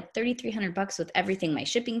I'm at like $3,300 with everything, my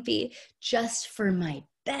shipping fee, just for my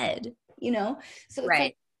bed, So it's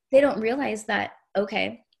like, they don't realize that,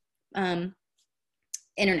 okay,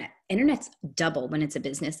 internet's double when it's a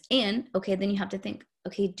business. And okay, then you have to think,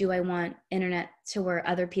 okay, do I want internet to where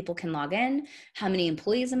other people can log in? How many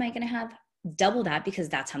employees am I going to have? Double that, because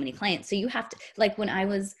that's how many clients. So you have to, like, when I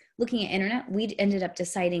was looking at internet, we ended up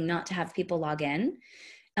deciding not to have people log in.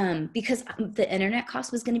 because the internet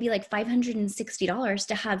cost was going to be like $560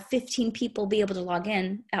 to have 15 people be able to log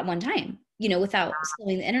in at one time, without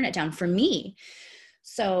slowing the internet down for me.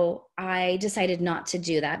 So I decided not to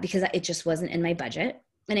do that because it just wasn't in my budget.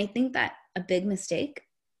 And I think that a big mistake,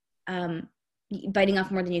 biting off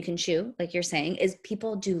more than you can chew, like you're saying, is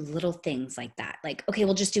people do little things like that. Like, okay,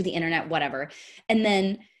 we'll just do the internet, whatever. And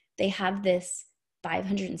then they have this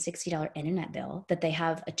 $560 internet bill that they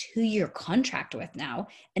have a 2-year contract with now.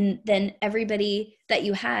 And then everybody that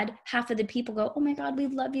you had, half of the people go, oh my God, we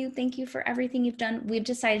love you. Thank you for everything you've done. We've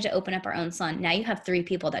decided to open up our own salon. Now you have 3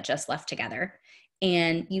 people that just left together,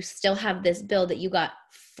 and you still have this bill that you got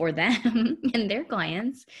for them and their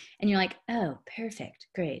clients. And you're like, oh, perfect.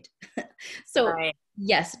 Great. So right.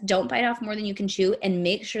 Yes, don't bite off more than you can chew, and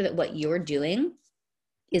make sure that what you're doing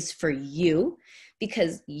is for you,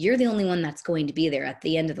 because you're the only one that's going to be there at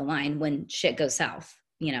the end of the line when shit goes south,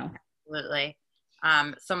 Absolutely.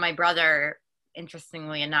 So my brother,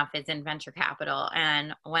 interestingly enough, is in venture capital.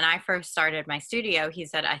 And when I first started my studio, he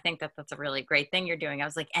said, I think that that's a really great thing you're doing. I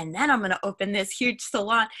was like, and then I'm going to open this huge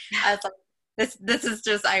salon. I was like, this is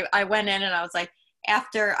just, I went in and I was like,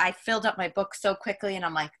 after I filled up my book so quickly, and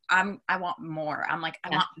I'm like, I want more. I'm like,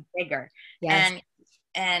 I want bigger. Yes.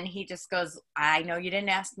 And he just goes, I know you didn't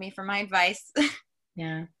ask me for my advice.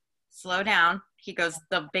 Yeah. Slow down. He goes,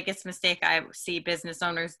 the biggest mistake I see business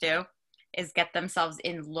owners do is get themselves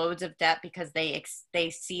in loads of debt because they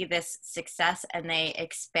see this success and they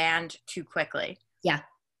expand too quickly. Yeah.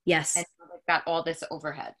 Yes. And so they've got all this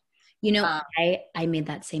overhead. I made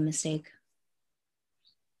that same mistake.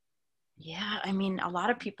 Yeah. I mean, a lot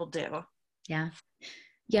of people do. Yeah.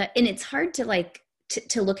 Yeah. And it's hard to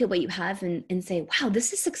to look at what you have and say, wow,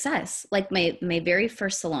 this is success. Like my very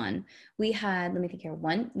first salon, we had, let me think here.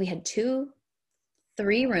 We had 2,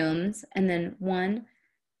 3 rooms, and then 1,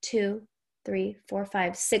 2, 3, 4,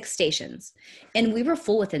 5, 6 stations. And we were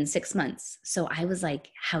full within 6 months. So I was like,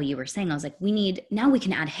 how you were saying, I was like, now we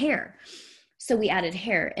can add hair. So we added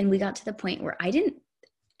hair, and we got to the point where I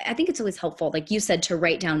think it's always helpful, like you said, to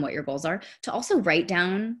write down what your goals are, to also write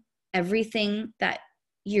down everything that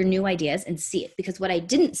your new ideas and see it. Because what I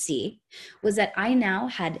didn't see was that I now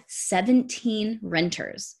had 17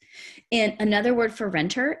 renters. And another word for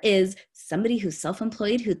renter is somebody who's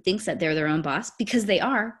self-employed, who thinks that they're their own boss, because they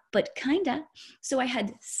are, but kinda. So I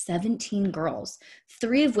had 17 girls,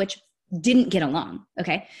 3 of which didn't get along.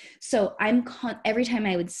 Okay. So every time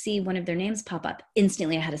I would see one of their names pop up,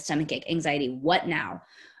 instantly I had a stomachache, anxiety. What now?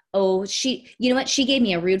 Oh, you know what? She gave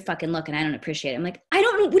me a rude fucking look and I don't appreciate it. I'm like, I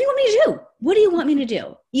don't know. What do you want me to do? What do you want me to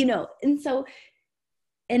do? And so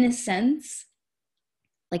in a sense,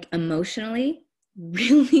 like emotionally,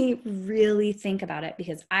 really, really think about it,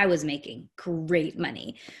 because I was making great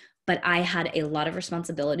money, but I had a lot of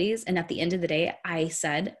responsibilities. And at the end of the day, I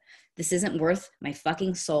said, this isn't worth my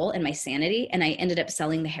fucking soul and my sanity. And I ended up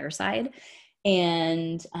selling the hair side.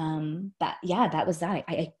 And that was that.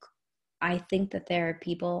 I think that there are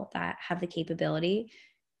people that have the capability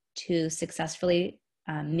to successfully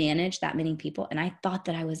manage that many people. And I thought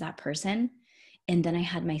that I was that person. And then I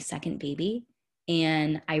had my second baby,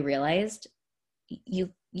 and I realized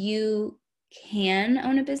you can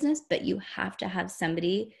own a business, but you have to have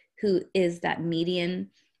somebody who is that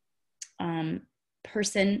median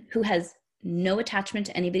person who has no attachment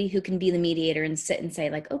to anybody, who can be the mediator and sit and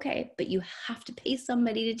say like, okay, but you have to pay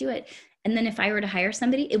somebody to do it. And then if I were to hire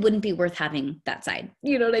somebody, it wouldn't be worth having that side.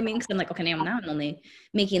 You know what I mean? Because I'm like, okay, now I'm only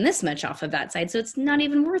making this much off of that side, so it's not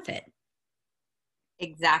even worth it.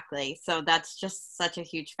 Exactly. So that's just such a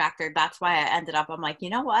huge factor. That's why I ended up, I'm like,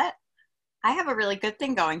 you know what? I have a really good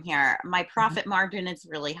thing going here. My profit margin is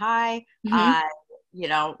really high.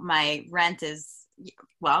 My rent is,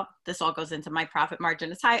 well, this all goes into my profit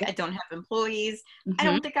margin is high. I don't have employees. I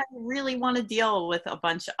don't think I really want to deal with a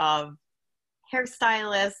bunch of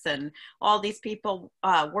hairstylists and all these people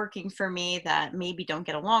working for me that maybe don't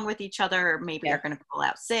get along with each other, or maybe are going to call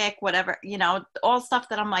out sick, whatever, all stuff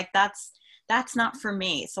that I'm like, that's not for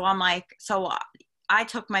me. So I'm like, I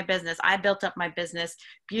took my business, I built up my business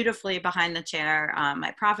beautifully behind the chair.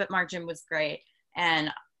 My profit margin was great.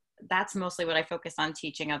 And that's mostly what I focus on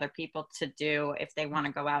teaching other people to do if they want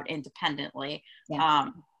to go out independently. Yeah.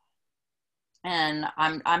 And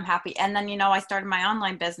I'm happy. And then, I started my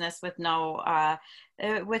online business with no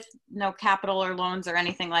capital or loans or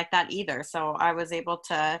anything like that either. So I was able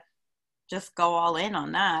to just go all in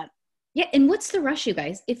on that. Yeah. And what's the rush, you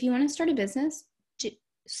guys? If you want to start a business,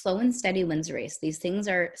 slow and steady wins the race. These things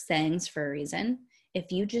are sayings for a reason.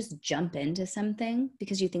 If you just jump into something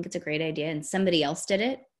because you think it's a great idea and somebody else did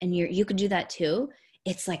it and you could do that too,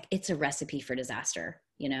 it's like, it's a recipe for disaster,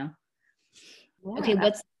 Okay,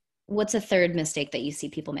 Yeah. what's a third mistake that you see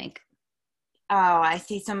people make? Oh, I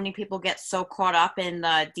see so many people get so caught up in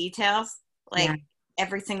the details, Yeah, like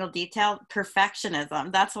every single detail.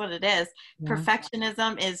 Perfectionism, that's what it is. yeah.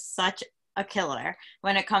 Perfectionism is such a killer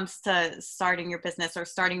when it comes to starting your business or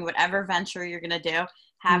starting whatever venture you're going to do. Mm,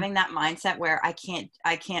 Having that mindset where I can't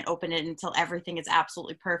open it until everything is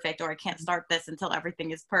absolutely perfect, or I can't start this until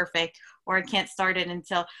everything is perfect, or I can't start it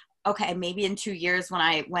until, okay, maybe in 2 years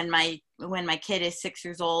when my kid is 6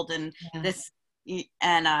 years old and yeah. this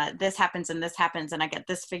this happens and this happens and I get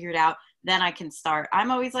this figured out, then I can start. I'm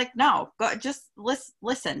always like, no, go, just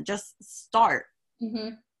listen, just start. Mm-hmm.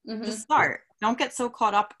 Just Mm-hmm. start. Don't get so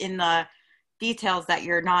caught up in the details that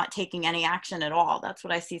you're not taking any action at all. That's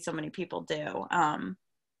what I see so many people do.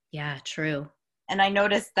 Yeah, true. And I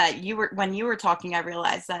noticed that when you were talking, I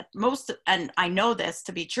realized that and I know this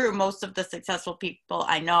to be true, most of the successful people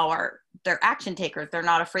I know they're action takers. They're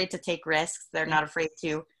not afraid to take risks. They're Yeah. not afraid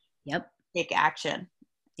to Yep. take action.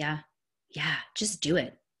 Yeah. Yeah. Just do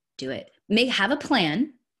it. Do it. Have a plan, Have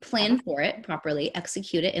a plan for it properly,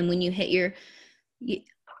 execute it. And when you hit you,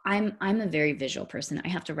 I'm a very visual person. I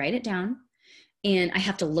have to write it down and I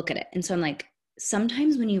have to look at it. And so I'm like,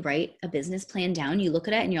 sometimes when you write a business plan down, you look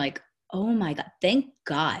at it and you're like, oh my God, thank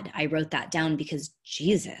God I wrote that down because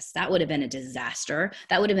Jesus, that would have been a disaster.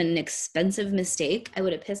 That would have been an expensive mistake. I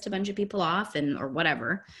would have pissed a bunch of people off and or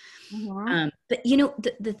whatever. Mhm. But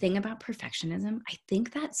the thing about perfectionism, I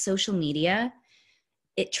think that social media,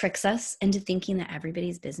 it tricks us into thinking that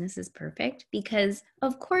everybody's business is perfect because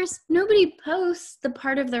of course nobody posts the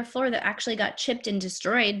part of their floor that actually got chipped and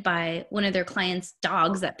destroyed by one of their clients'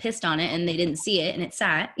 dogs that pissed on it and they didn't see it and it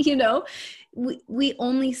sat, we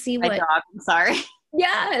only see My what, dog. I'm sorry.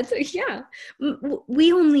 yeah, yeah.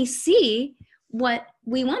 We only see what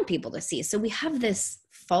we want people to see. So we have this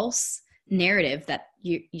false narrative that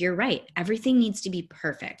you're right. Everything needs to be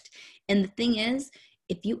perfect. And the thing is,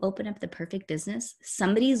 if you open up the perfect business,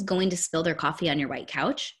 somebody's going to spill their coffee on your white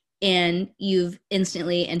couch and you've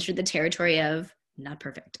instantly entered the territory of not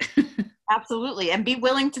perfect. Absolutely. And be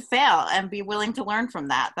willing to fail and be willing to learn from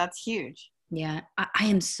that. That's huge. Yeah, I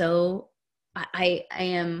am so I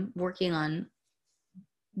am working on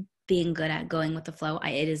being good at going with the flow.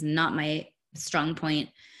 It is not my strong point,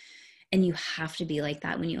 and you have to be like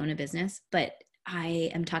that when you own a business. But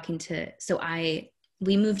I am talking to, so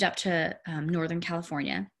we moved up to Northern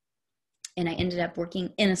California, and I ended up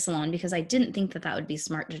working in a salon because I didn't think that would be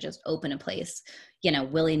smart to just open a place,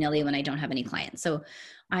 willy nilly when I don't have any clients. So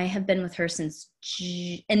I have been with her since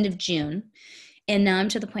end of June, and now I'm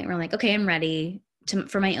to the point where I'm like, okay, I'm ready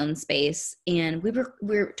for my own space. And we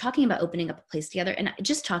were talking about opening up a place together. And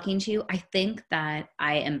just talking to you, I think that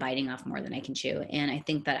I am biting off more than I can chew. And I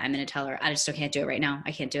think that I'm going to tell her, I just still can't do it right now.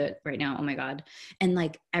 I can't do it right now. Oh my God. And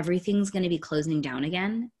like everything's going to be closing down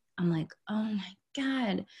again. I'm like, oh my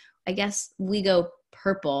God. I guess we go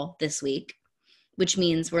purple this week, which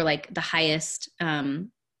means we're like the highest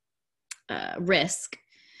risk.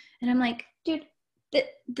 And I'm like, dude,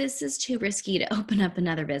 this is too risky to open up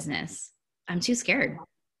another business. I'm too scared.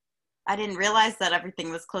 I didn't realize that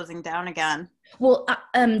everything was closing down again. Well,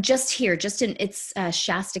 just here, just in it's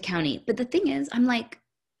Shasta County. But the thing is, I'm like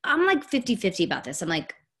 50-50 about this. I'm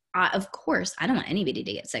like, of course, I don't want anybody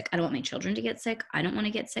to get sick. I don't want my children to get sick. I don't want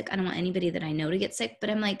to get sick. I don't want anybody that I know to get sick. But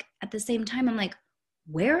I'm like, at the same time, I'm like,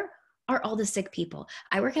 where are all the sick people?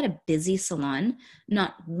 I work at a busy salon.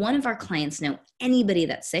 Not one of our clients know anybody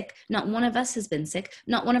that's sick. Not one of us has been sick.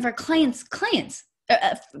 Not one of our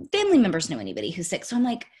family members know anybody who's sick. So I'm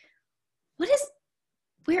like,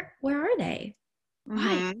 where are they? Why?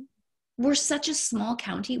 Mm-hmm. We're such a small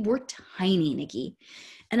county. We're tiny, Nikki.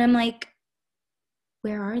 And I'm like,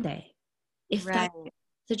 where are they? If Right. that's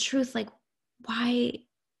the truth, like, why?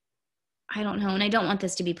 I don't know. And I don't want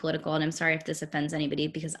this to be political. And I'm sorry if this offends anybody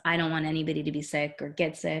because I don't want anybody to be sick or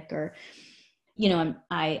get sick or,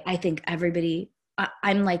 I think everybody,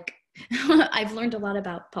 I'm like, I've learned a lot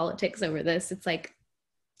about politics over this. It's like,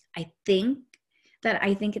 I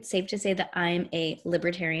think it's safe to say that I'm a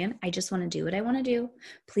libertarian. I just want to do what I want to do.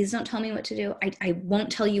 Please don't tell me what to do. I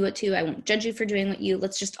won't tell you what to. I won't judge you for doing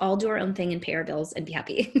let's just all do our own thing and pay our bills and be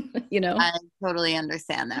happy, I totally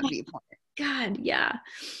understand that viewpoint. God, yeah.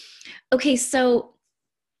 Okay, so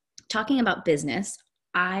talking about business,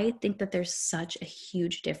 I think that there's such a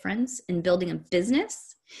huge difference in building a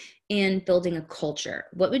business and building a culture.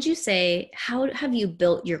 What would you say? How have you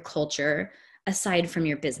built your culture aside from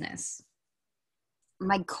your business?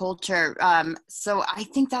 My culture. So I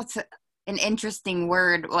think that's an interesting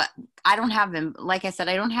word. I don't have them. Like I said,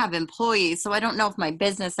 I don't have employees, so I don't know if my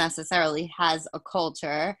business necessarily has a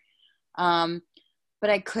culture. Um, But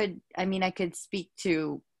I could speak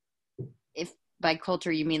to, if by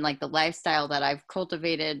culture you mean like the lifestyle that I've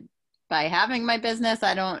cultivated by having my business.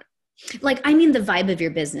 I don't. Like, I mean the vibe of your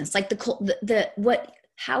business, like what,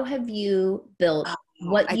 how have you built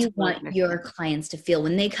what I you totally want your understand. clients to feel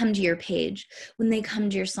when they come to your page, when they come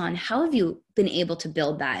to your salon? How have you been able to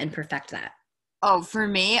build that and perfect that? Oh, for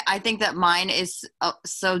me, I think that mine is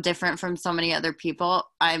so different from so many other people.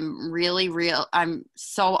 I'm really real. I'm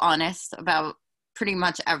so honest about pretty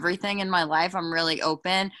much everything in my life. I'm really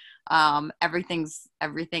open. Everything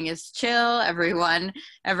is chill. Everyone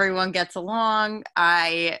gets along.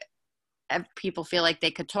 People feel like they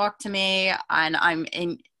could talk to me, and I'm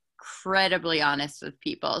incredibly honest with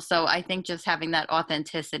people. So I think just having that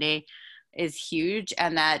authenticity is huge,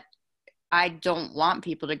 and I don't want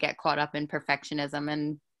people to get caught up in perfectionism,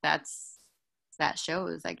 and that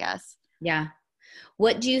shows, I guess. Yeah.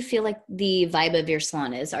 What do you feel like the vibe of your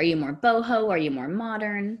salon is? Are you more boho? Are you more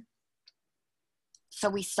modern? So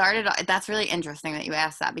that's really interesting that you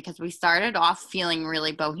asked that, because we started off feeling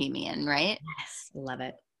really bohemian, right? Yes, love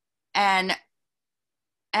it. And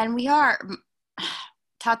we are,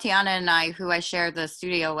 Tatiana and I, who I share the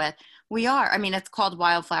studio with, I mean, it's called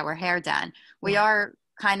Wildflower Hair Den. We Yeah. are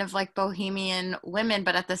kind of like bohemian women,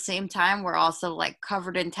 but at the same time, we're also like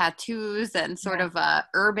covered in tattoos and sort Yeah. of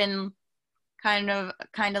urban kind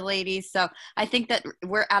of ladies. So I think that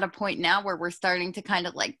we're at a point now where we're starting to kind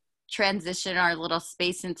of like transition our little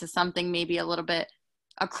space into something maybe a little bit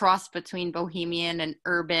a cross between bohemian and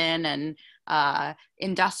urban and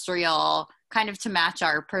industrial, kind of to match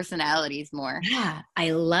our personalities more. Yeah,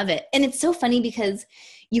 I love it. And it's so funny because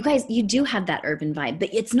you guys, you do have that urban vibe,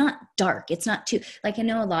 but it's not dark. It's not too, like, I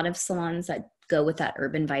know a lot of salons that go with that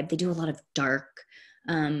urban vibe. They do a lot of dark,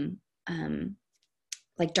 um, um,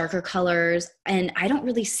 like darker colors. And I don't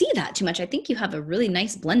really see that too much. I think you have a really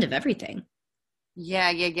nice blend of everything.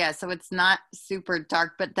 Yeah. So it's not super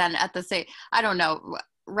dark, but then at the same, I don't know.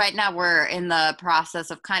 Right now we're in the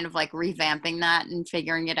process of kind of like revamping that and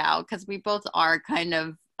figuring it out, because we both are kind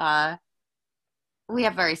of we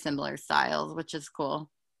have very similar styles, which is cool.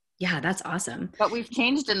 Yeah, that's awesome. But we've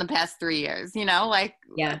changed in the past 3 years, like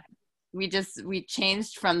Yeah. we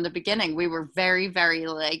changed from the beginning. We were very, very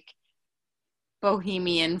like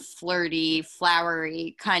bohemian, flirty,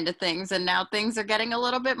 flowery kind of things. And now things are getting a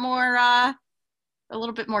little bit more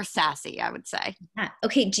sassy, I would say. Yeah.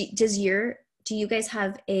 Okay. Do you guys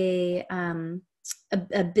have a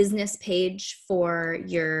business page for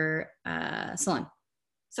your salon?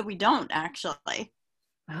 So we don't actually.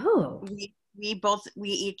 Oh, We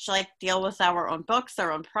each like deal with our own books,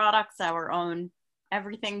 our own products, our own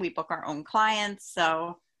everything. We book our own clients.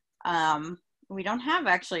 So we don't have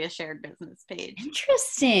actually a shared business page.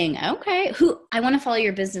 interesting. Okay. I want to follow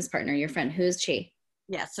your business partner, your friend. Who is she?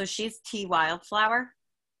 Yeah, so she's T Wildflower.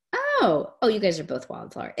 Oh, you guys are both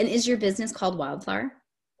Wildflower. And is your business called Wildflower?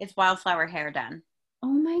 It's Wildflower Hair Den. Oh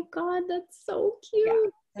my God, that's so Yeah.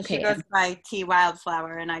 cute. And she Okay, goes by T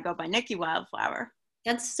Wildflower, and I go by Nikki Wildflower.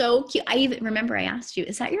 that's so cute. I even remember I asked you,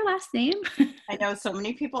 is that your last name? I know so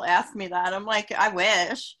many people ask me that. I'm like, I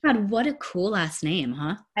wish. God, what a cool last name,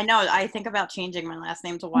 huh? I know. I think about changing my last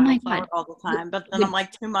name to Oh my Wildflower God. all the time, but then I'm Would-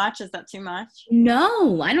 like, too much? Is that too much?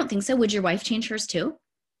 no, I don't think so. Would your wife change hers too?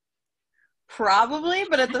 Probably,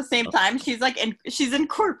 but at the same time, she's in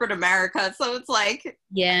corporate America, so it's like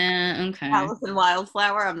Yeah, okay. Allison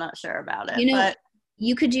Wildflower. I'm not sure about it, You know, but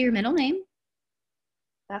you could do your middle name,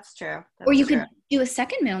 that's true. or That's you true. could do a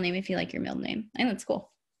second middle name if you like your middle name. I think that's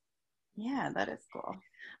cool. Yeah, that is cool.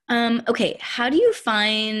 Okay, how do you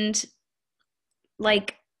find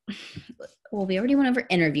like well, we already went over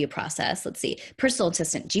interview process. Let's see. Personal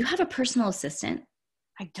assistant. Do you have a personal assistant?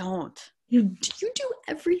 I don't. You do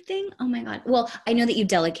everything? Oh my God. Well, I know that you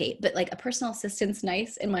delegate, but like a personal assistant's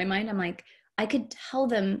nice. In my mind, I'm like, I could tell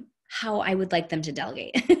them how I would like them to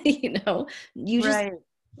delegate. You just, Right.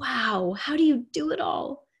 wow, how do you do it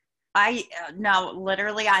all? No,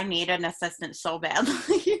 literally, I need an assistant so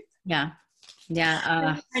badly. Yeah. Yeah.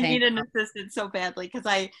 I Same. need an assistant so badly,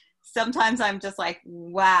 because sometimes I'm just like,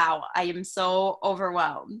 wow, I am so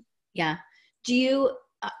overwhelmed. Yeah. Do you,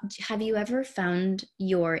 have you ever found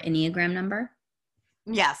your Enneagram number?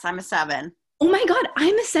 Yes, I'm a 7. Oh my God,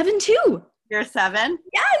 I'm a 7 too. You're a 7?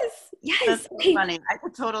 Yes. That's Yes. so Okay. funny. I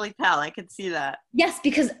could totally tell. I could see that. Yes,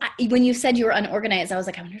 because when you said you were unorganized, I was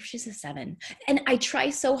like, I wonder if she's a 7. And I try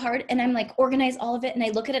so hard and I'm like, organize all of it. And I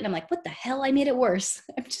look at it and I'm like, what the hell? I made it worse.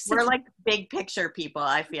 I'm just We're like big picture people,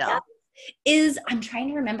 I yeah. feel. I'm trying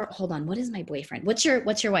to remember. Hold on. What is my boyfriend? What's your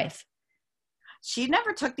wife? She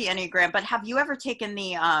never took the Enneagram, but have you ever taken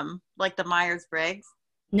the like the Myers-Briggs?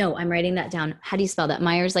 No, I'm writing that down. How do you spell that?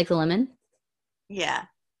 Myers like the lemon? Yeah.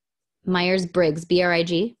 Myers-Briggs,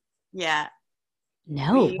 B-R-I-G? Yeah.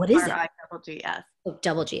 No, what is it? BRIGGS. Oh,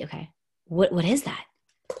 double G, okay. What is that?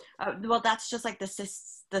 Well, that's just like the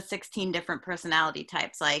 16 different personality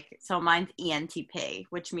types. Like, so mine's ENTP,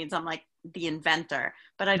 which means I'm like the inventor,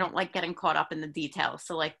 but I don't like getting caught up in the details.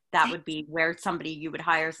 So like that would be where you would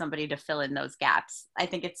hire somebody to fill in those gaps. I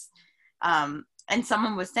think it's, and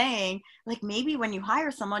someone was saying like maybe when you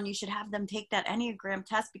hire someone, you should have them take that Enneagram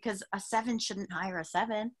test because a 7 shouldn't hire a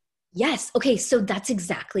 7. Yes. Okay. So that's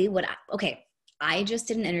exactly okay. I just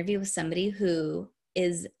did an interview with somebody who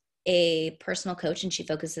is a personal coach and she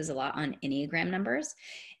focuses a lot on Enneagram numbers.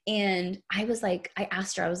 And I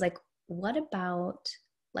asked her, I was like, what about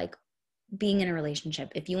like being in a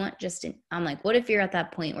relationship? If you want I'm like, what if you're at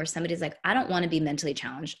that point where somebody's like, I don't want to be mentally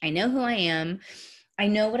challenged. I know who I am. I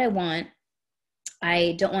know what I want.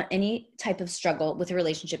 I don't want any type of struggle with a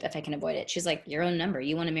relationship if I can avoid it. She's like, your own number.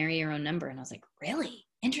 You want to marry your own number. And I was like, really?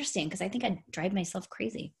 Interesting. Because I think I'd drive myself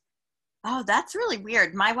crazy. Oh, that's really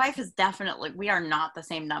weird. My wife is definitely, we are not the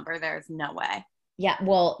same number. There's no way. Yeah.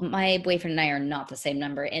 Well, my boyfriend and I are not the same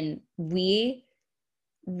number. And we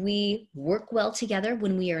work well together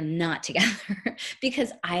when we are not together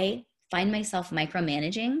because I find myself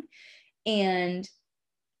micromanaging. And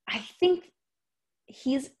I think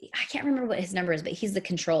I can't remember what his number is, but he's the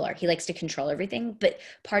controller. He likes to control everything. But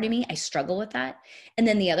part of me, I struggle with that. And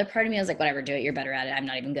then the other part of me, I was like, whatever, do it. You're better at it. I'm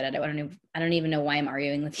not even good at it. I don't even know why I'm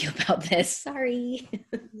arguing with you about this. Sorry.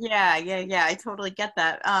 Yeah. I totally get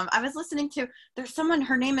that. I was listening to, there's someone,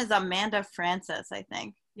 her name is Amanda Francis, I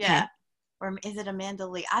think. Yeah. Okay. Or is it Amanda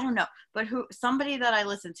Lee? I don't know, but somebody that I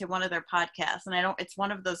listened to one of their podcasts, and it's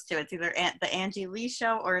one of those two. It's either the Angie Lee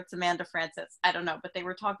show or it's Amanda Francis. I don't know, but they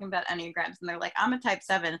were talking about Enneagrams, and they're like, I'm a type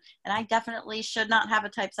 7, and I definitely should not have a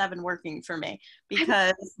type 7 working for me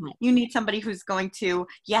because you need somebody who's going to,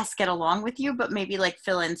 yes, get along with you, but maybe like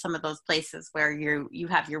fill in some of those places where you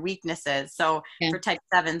have your weaknesses. So for type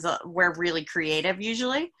 7s, we're really creative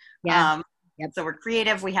usually. Yeah. So we're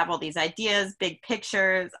creative. We have all these ideas, big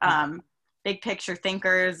pictures. Big picture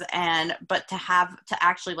thinkers, but to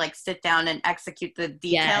actually like sit down and execute the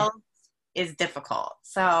details is difficult.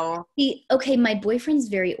 So okay, my boyfriend's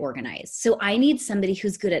very organized, so I need somebody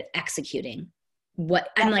who's good at executing what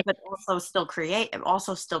I'm like, but also still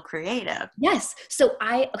creative. Yes. So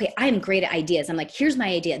I'm great at ideas. I'm like, here's my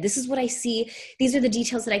idea. This is what I see. These are the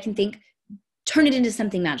details that I can think. Turn it into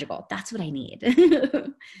something magical. That's what I need.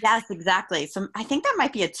 Yes, exactly. So I think that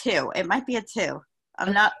might be a 2. It might be a 2.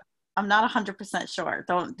 I'm not 100% sure.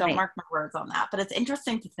 Don't mark my words on that, but it's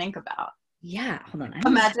interesting to think about. Yeah. Hold on.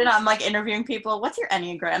 Imagine I'm like interviewing people. What's your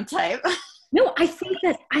Enneagram type? No, I think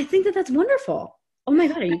that that's wonderful. Oh my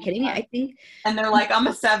God. Are you kidding me? And they're like, I'm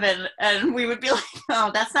a 7. And we would be like, oh,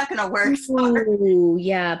 that's not going to work. Oh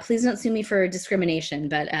yeah. Please don't sue me for discrimination,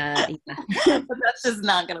 but yeah. But that's just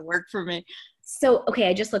not going to work for me. So, okay.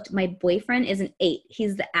 I just looked, my boyfriend is an 8.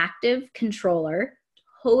 He's the active controller.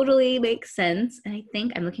 Totally makes sense. And I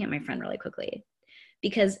think I'm looking at my friend really quickly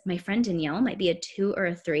because my friend Danielle might be a 2 or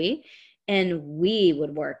a 3 and we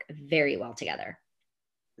would work very well together.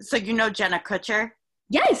 So you know Jenna Kutcher?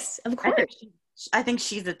 Yes, of course. I think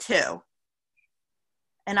she's a 2.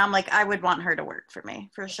 And I'm like, I would want her to work for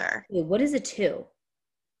me for sure. What is a 2?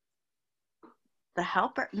 The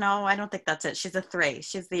helper? No, I don't think that's it. She's a 3.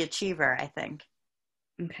 She's the achiever, I think.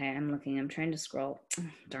 Okay, I'm looking. I'm trying to scroll. Oh,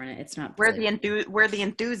 darn it, it's not. We're the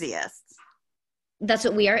enthusiasts. That's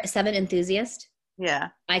what we are. 7 enthusiast. Yeah.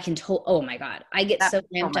 I can oh my God. I get so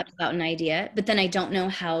ramped up about an idea, but then I don't know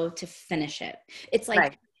how to finish it. It's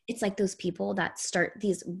like It's like those people that start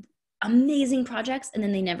these amazing projects and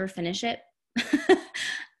then they never finish it.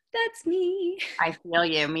 That's me. I feel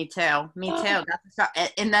you. Me too.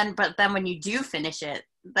 But then when you do finish it,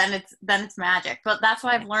 then it's magic. But that's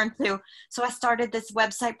what I've learned too. So I started this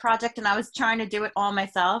website project and I was trying to do it all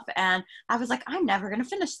myself. And I was like, I'm never going to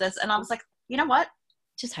finish this. And I was like, you know what?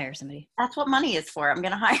 Just hire somebody. That's what money is for. I'm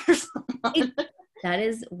going to hire someone. That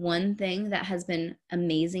is one thing that has been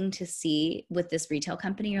amazing to see with this retail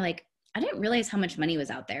company. You're like, I didn't realize how much money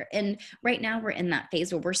was out there. And right now we're in that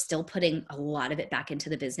phase where we're still putting a lot of it back into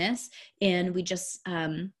the business. And we just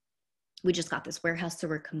got this warehouse.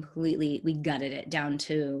 So we gutted it down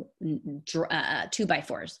to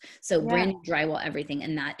 2x4s. So brand new drywall, everything.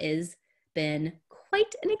 And that has been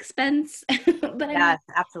quite an expense. But yes,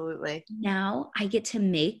 absolutely. Now I get to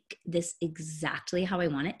make this exactly how I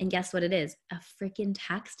want it. And guess what it is? A freaking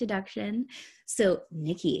tax deduction. So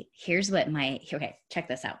Nikki, here's what okay, check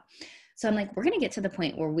this out. So I'm like, we're going to get to the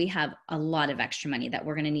point where we have a lot of extra money that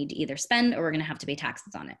we're going to need to either spend or we're going to have to pay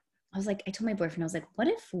taxes on it. I told my boyfriend, I was like, what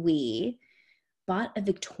if we bought a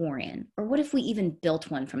Victorian, or what if we even built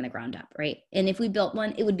one from the ground up, right? And if we built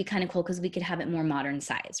one, it would be kind of cool because we could have it more modern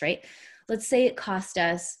size, right? Let's say it cost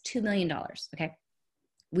us $2 million, okay?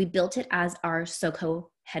 We built it as our SoCo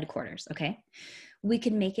headquarters, okay? We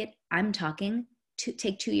could make it, I'm talking, to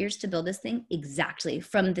take 2 years to build this thing exactly,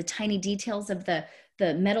 from the tiny details of the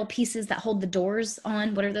metal pieces that hold the doors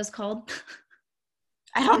on, what are those called?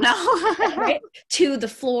 I don't know. Right? To the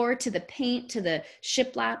floor, to the paint, to the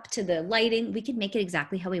shiplap, to the lighting. We could make it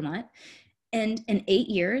exactly how we want. And in 8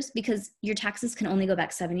 years, because your taxes can only go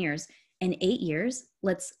back 7 years, in 8 years,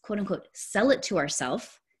 let's quote unquote sell it to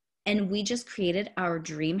ourselves. And we just created our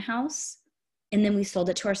dream house. And then we sold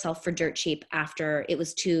it to ourselves for dirt cheap after it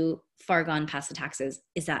was too far gone past the taxes.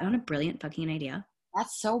 Is that not a brilliant fucking idea?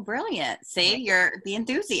 That's so brilliant. See, you're the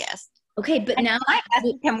enthusiast. Okay, but And now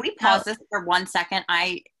can we pause this for 1 second?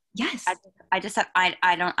 Yes. I just have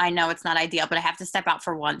I know it's not ideal, but I have to step out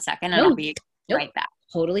for 1 second and No. I'll be right back.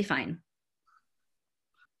 Totally fine.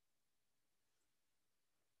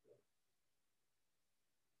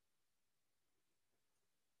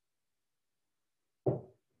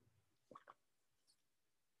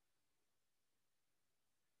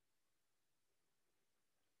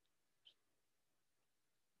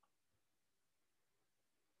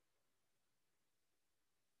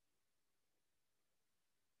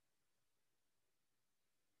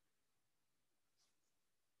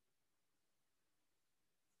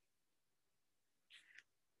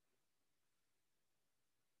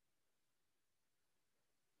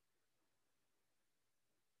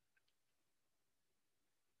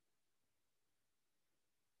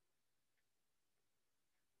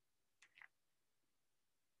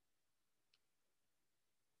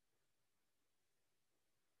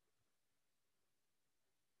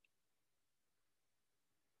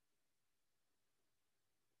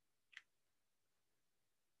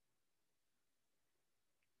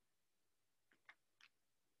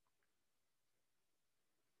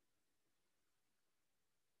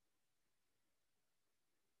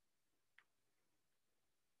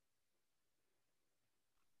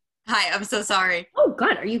 Hi, I'm so sorry. Oh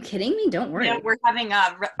God, are you kidding me? Don't worry. Yeah, we're having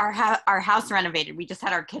our house renovated. We just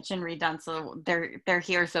had our kitchen redone, so they're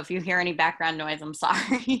here. So if you hear any background noise, I'm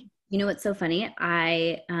sorry. You know what's so funny?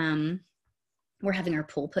 We're having our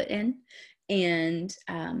pool put in, and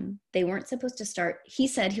they weren't supposed to start. He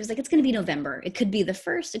said, he was like, it's going to be November. It could be the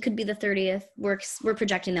 1st, it could be the 30th. We're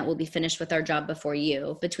projecting that we'll be finished with our job before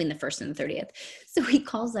you, between the 1st and the 30th. So he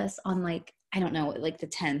calls us on, like, I don't know, like the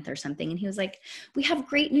 10th or something, and he was like, we have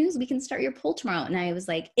great news, we can start your pool tomorrow. And I was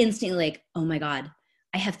like, instantly like, oh my God,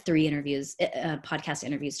 I have 3 interviews, podcast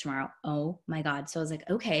interviews tomorrow. Oh my God. So I was like,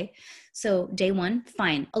 okay. So day 1,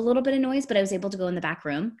 fine, a little bit of noise, but I was able to go in the back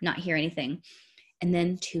room, not hear anything. And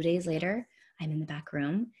then 2 days later, I'm in the back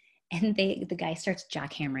room, and the guy starts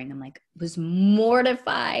jackhammering. I'm like, was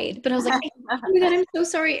mortified, but I was like, oh my God, I'm so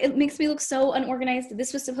sorry. It makes me look so unorganized.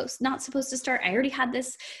 This was not supposed to start. I already had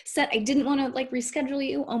this set. I didn't want to like reschedule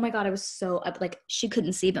you. Oh my God. I was so up, like, she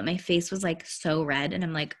couldn't see, but my face was like so red. And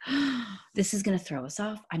I'm like, oh, this is going to throw us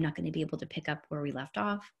off. I'm not going to be able to pick up where we left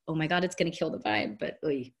off. Oh my God, it's going to kill the vibe, but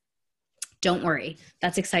don't worry.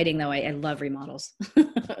 That's exciting though. I love remodels.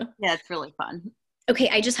 Yeah, it's really fun. Okay,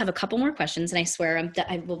 I just have a couple more questions, and I swear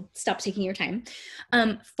I will stop taking your time.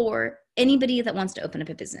 For anybody that wants to open up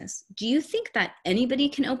a business, do you think that anybody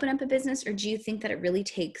can open up a business, or do you think that it really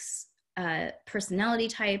takes a personality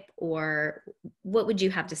type, or what would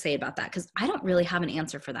you have to say about that? Because I don't really have an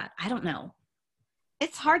answer for that. I don't know.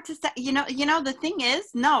 It's hard to say. The thing is,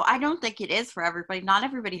 no, I don't think it is for everybody. Not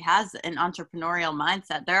everybody has an entrepreneurial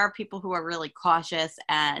mindset. There are people who are really cautious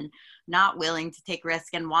and not willing to take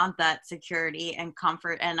risk and want that security and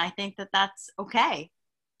comfort. And I think that that's okay.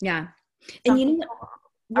 Yeah. Some And you know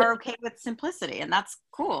what? Are okay with simplicity, and that's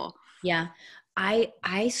cool. Yeah.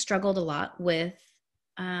 I struggled a lot with,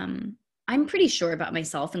 I'm pretty sure about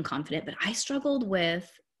myself and confident, but I struggled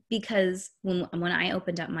with, because when I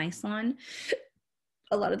opened up my salon,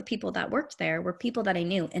 a lot of the people that worked there were people that I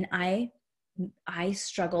knew. And I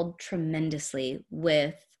struggled tremendously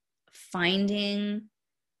with finding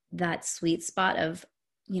that sweet spot of,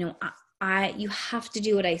 you have to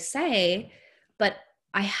do what I say, but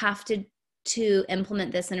I have to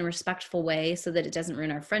implement this in a respectful way so that it doesn't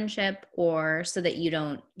ruin our friendship, or so that you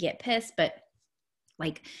don't get pissed. But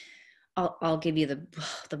like, I'll give you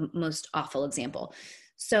the most awful example.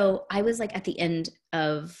 So I was like, at the end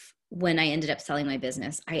of when I ended up selling my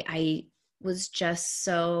business, I was just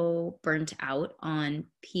so burnt out on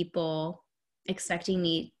people expecting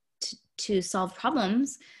me to solve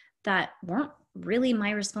problems that weren't really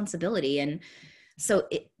my responsibility. And so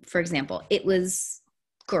for example, it was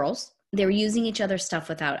girls they were using each other's stuff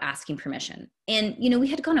without asking permission. And, you know, we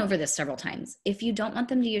had gone over this several times. If you don't want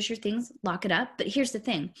them to use your things, lock it up. But here's the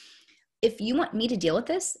thing. If you want me to deal with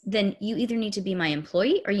this, then you either need to be my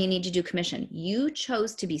employee or you need to do commission. You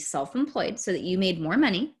chose to be self-employed so that you made more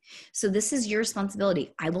money. So this is your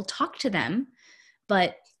responsibility. I will talk to them,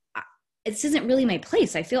 but this isn't really my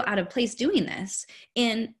place. I feel out of place doing this.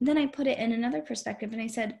 And then I put it in another perspective and I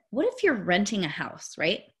said, what if you're renting a house,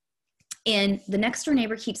 right? And the next door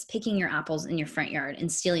neighbor keeps picking your apples in your front yard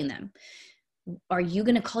and stealing them. Are you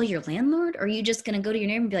going to call your landlord? Or are you just going to go to your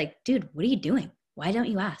neighbor and be like, dude, what are you doing? Why don't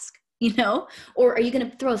you ask? You know? Or are you going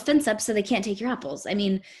to throw a fence up so they can't take your apples? I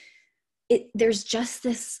mean, there's just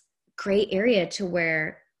this gray area to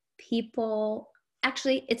where people,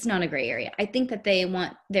 actually, it's not a gray area. I think that they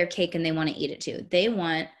want their cake and they want to eat it too. They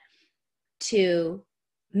want to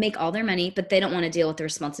make all their money, but they don't want to deal with the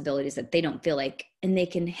responsibilities that they don't feel like, and they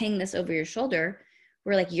can hang this over your shoulder.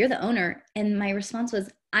 We're like, you're the owner. And my response was,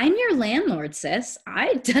 I'm your landlord, sis.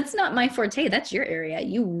 That's not my forte. That's your area.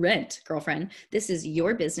 You rent, girlfriend. This is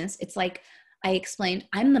your business. It's like I explained,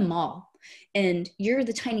 I'm the mall and you're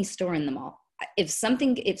the tiny store in the mall. If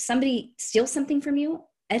somebody steals something from you,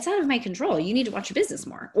 it's out of my control. You need to watch your business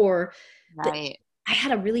more. Or right. I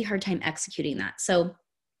had a really hard time executing that. So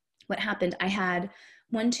what happened, I had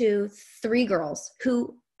 3 girls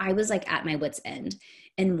who I was like at my wit's end.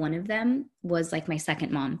 And one of them was like my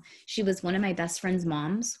second mom. She was one of my best friend's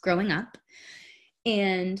moms growing up.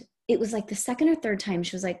 And it was like the second or third time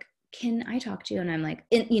she was like, can I talk to you? And I'm like,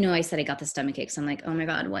 you know, I said I got the stomach ache. So I'm like, oh my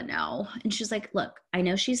God, what now? And she's like, look, I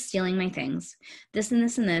know she's stealing my things, this and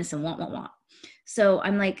this and this and what. So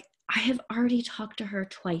I'm like, I have already talked to her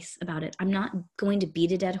twice about it. I'm not going to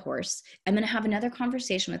beat a dead horse. I'm going to have another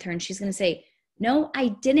conversation with her and she's going to say, no, I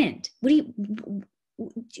didn't.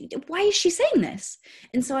 Why is she saying this?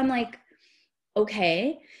 And so I'm like,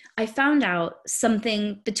 okay, I found out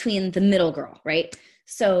something between the middle girl, right?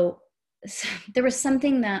 So there was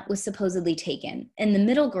something that was supposedly taken, and the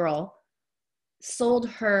middle girl sold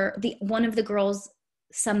one of the girls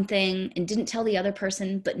something and didn't tell the other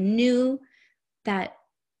person, but knew that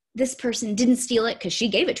this person didn't steal it because she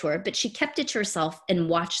gave it to her, but she kept it to herself and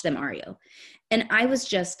watched them argue. And I was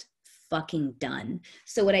just fucking done.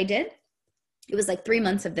 So what I did, it was like 3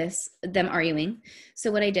 months of them arguing.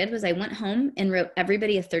 So what I did was I went home and wrote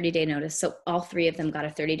everybody a 30-day notice. So all 3 of them got a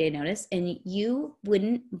 30-day notice. And you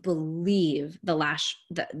wouldn't believe the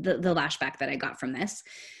lashback that I got from this.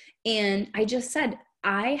 And I just said,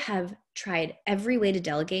 I have tried every way to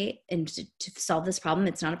delegate and to solve this problem.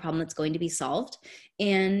 It's not a problem that's going to be solved.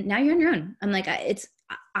 And now you're on your own. I'm like,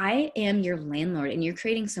 I am your landlord and you're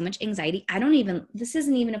creating so much anxiety. This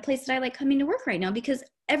isn't even a place that I like coming to work right now because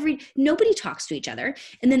nobody talks to each other.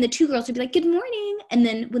 And then the 2 girls would be like, good morning. And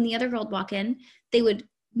then when the other girl would walk in, they would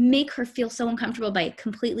make her feel so uncomfortable by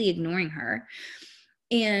completely ignoring her.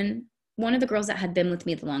 And one of the girls that had been with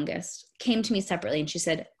me the longest came to me separately and she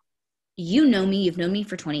said, you know me, you've known me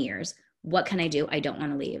for 20 years. What can I do? I don't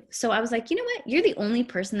want to leave. So I was like, you know what? You're the only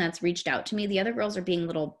person that's reached out to me. The other girls are being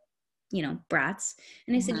little, brats.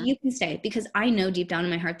 And I said, you can stay because I know deep down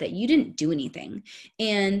in my heart that you didn't do anything.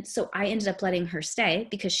 And so I ended up letting her stay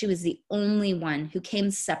because she was the only one who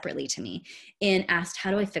came separately to me and asked,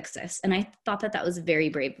 how do I fix this? And I thought that was very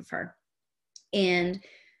brave of her. And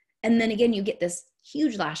then again, you get this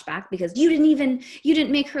huge lashback because you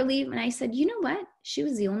didn't make her leave. And I said, you know what? She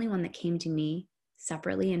was the only one that came to me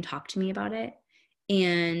separately and talked to me about it.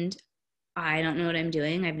 And I don't know what I'm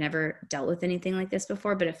doing. I've never dealt with anything like this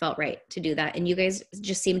before, but it felt right to do that. And you guys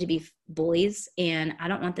just seem to be bullies. And I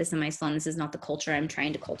don't want this in my salon. This is not the culture I'm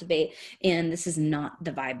trying to cultivate. And this is not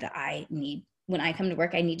the vibe that I need. When I come to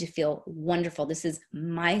work, I need to feel wonderful. This is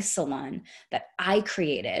my salon that I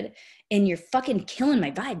created. And you're fucking killing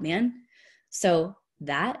my vibe, man. So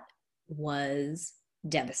that was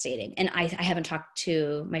devastating. And I haven't talked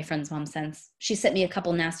to my friend's mom since. She sent me a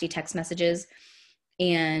couple nasty text messages.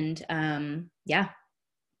 And yeah.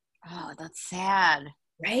 Oh, that's sad.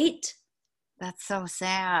 Right? That's so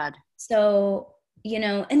sad. So,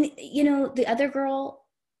 the other girl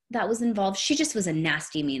that was involved, she just was a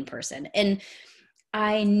nasty, mean person. And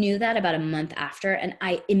I knew that about a month after. And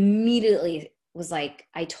I immediately was like,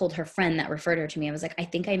 I told her friend that referred her to me, I was like, I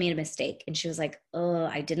think I made a mistake. And she was like, oh,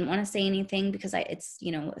 I didn't want to say anything because it's,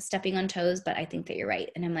 stepping on toes, but I think that you're right.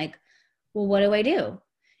 And I'm like, well, what do I do?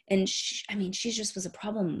 And she just was a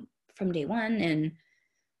problem from day one. And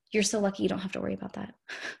you're so lucky you don't have to worry about that.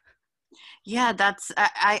 Yeah,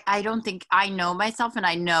 I don't think I know myself, and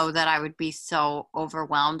I know that I would be so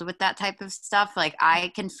overwhelmed with that type of stuff. Like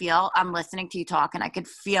I can feel, I'm listening to you talk and I could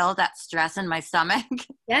feel that stress in my stomach.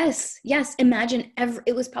 Yes, yes. Imagine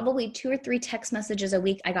it was probably 2 or 3 text messages a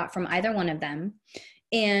week I got from either one of them.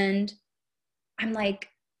 And I'm like,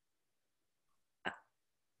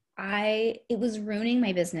 it was ruining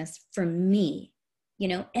my business for me,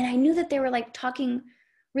 and I knew that they were like talking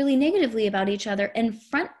really negatively about each other in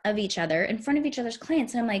front of each other, in front of each other's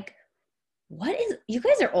clients. And I'm like, you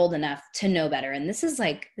guys are old enough to know better. And this is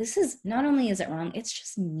not only is it wrong, it's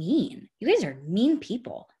just mean. You guys are mean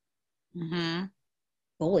people, Mm-hmm.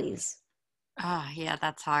 bullies. Oh, yeah,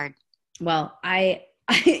 that's hard. Well,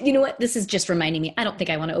 you know what? This is just reminding me. I don't think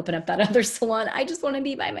I want to open up that other salon. I just want to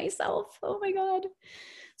be by myself. Oh my God.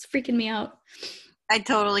 It's freaking me out. I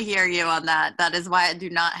totally hear you on that. That is why I do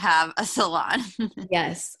not have a salon.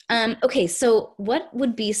 Yes. Okay. So what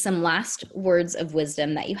would be some last words of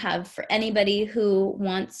wisdom that you have for anybody who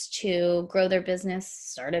wants to grow their business,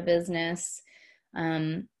 start a business,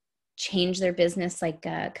 change their business, like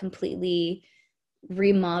completely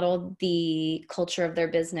remodel the culture of their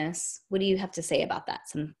business? What do you have to say about that?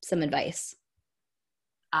 Some advice.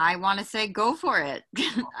 I want to say go for it.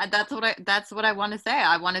 That's what I want to say.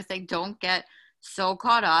 I want to say don't get so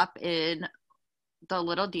caught up in the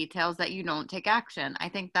little details that you don't take action. I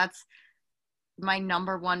think that's my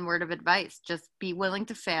number one word of advice. Just be willing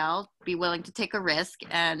to fail, be willing to take a risk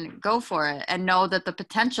and go for it, and know that the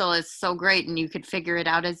potential is so great and you could figure it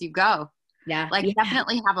out as you go. Yeah. Like Yeah.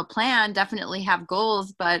 definitely have a plan, definitely have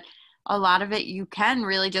goals, but a lot of it you can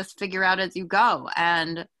really just figure out as you go.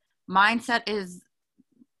 And mindset is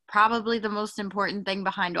probably the most important thing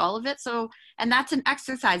behind all of it. So, and that's an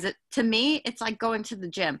exercise. To me, it's like going to the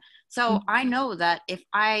gym. So I know that if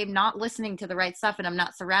I'm not listening to the right stuff and I'm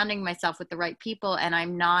not surrounding myself with the right people and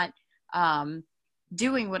I'm not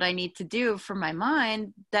doing what I need to do for my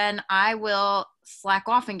mind, then I will slack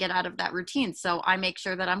off and get out of that routine. So I make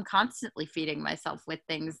sure that I'm constantly feeding myself with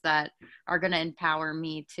things that are going to empower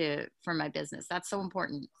me for my business. That's so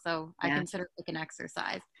important. So I Yeah. consider it like an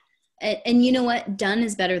exercise. And you know what? Done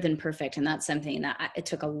is better than perfect. And that's something that it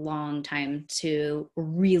took a long time to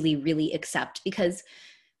really, really accept, because,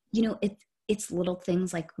 it's little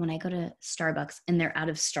things like when I go to Starbucks and they're out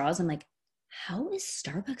of straws, I'm like, how is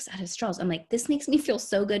Starbucks out of straws? I'm like, this makes me feel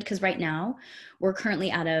so good. Cause right now we're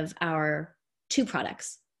currently out of our 2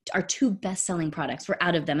 products, our 2 best-selling products. We're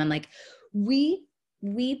out of them. I'm like, we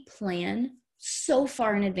plan so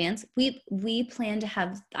far in advance. We plan to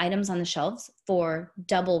have items on the shelves for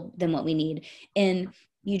double than what we need. And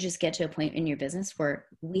you just get to a point in your business where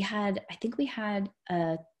I think we had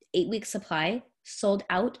a 8-week supply sold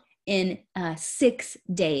out in 6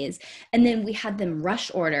 days. And then we had them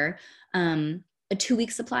rush order a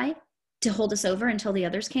 2-week supply to hold us over until the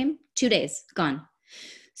others came. 2 days gone.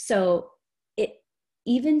 So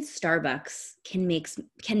even Starbucks can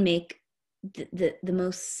make the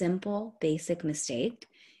most simple, basic mistake.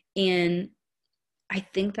 And I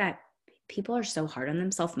think that people are so hard on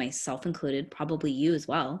themselves, myself included, probably you as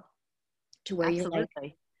well, to where you're like,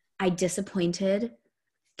 Absolutely. I disappointed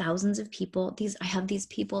thousands of people. I have these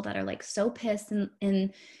people that are like so pissed,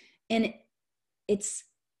 and it's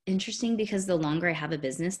interesting because the longer I have a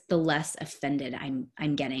business, the less offended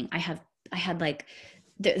I'm getting. I had like,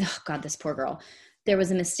 oh God, this poor girl. There was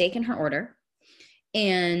a mistake in her order,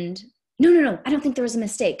 and no, I don't think there was a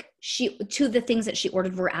mistake. 2 of the things that she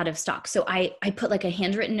ordered were out of stock. So I put like a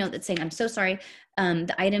handwritten note that's saying, I'm so sorry.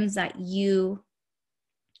 The items that you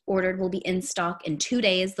ordered will be in stock in 2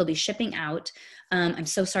 days. They'll be shipping out. I'm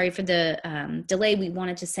so sorry for the delay. We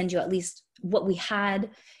wanted to send you at least what we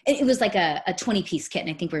had. It was like a 20-piece kit,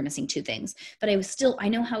 and I think we were missing 2 things. But I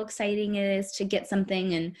know how exciting it is to get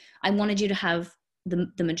something, and I wanted you to have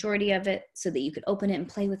the majority of it so that you could open it and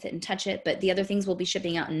play with it and touch it. But the other things will be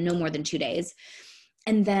shipping out in no more than 2 days.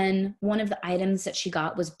 And then one of the items that she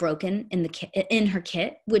got was broken in her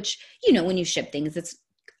kit, which, when you ship things, it's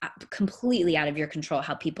completely out of your control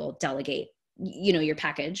how people delegate, your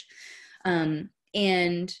package.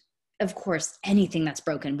 And of course, anything that's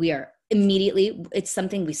broken, it's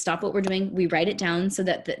something we stop what we're doing. We write it down so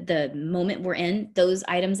that the moment we're in, those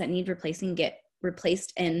items that need replacing get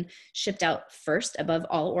replaced and shipped out first above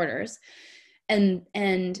all orders. And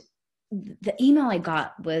the email I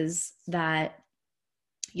got was that,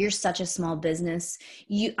 you're such a small business.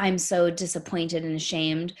 I'm so disappointed and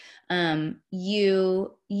ashamed.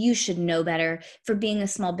 You should know better. For being a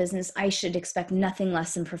small business, I should expect nothing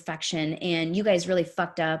less than perfection. And you guys really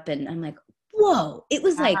fucked up. And I'm like, whoa, it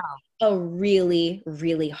was like Wow. a really,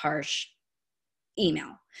 really harsh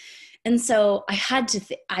email. And so I had to,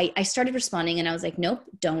 I started responding and I was like, nope,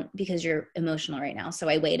 don't, because you're emotional right now. So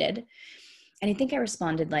I waited. And I think I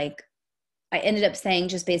responded like, I ended up saying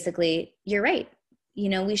just basically, you're right. You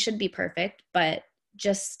know, we should be perfect, but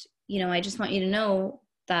just, you know, I just want you to know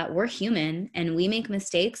that we're human and we make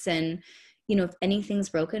mistakes. And, you know, if anything's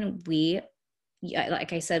broken, yeah,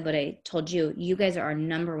 like I said, what I told you, you guys are our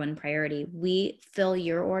number one priority. We fill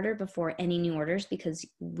your order before any new orders because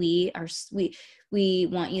we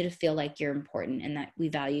want you to feel like you're important and that we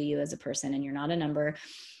value you as a person and you're not a number.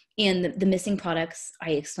 And the missing products,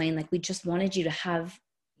 I explained, like, we just wanted you to have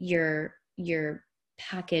your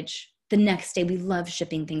package the next day. We love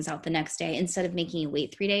shipping things out the next day instead of making you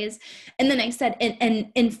wait 3 days. And then I said,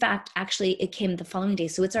 and in fact, actually it came the following day.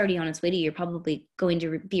 So it's already on its way to you. You're probably going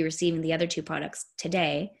to be receiving the other 2 products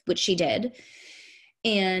today, which she did.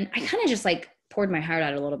 And I kind of just like poured my heart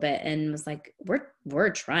out a little bit and was like, we're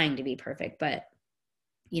trying to be perfect, but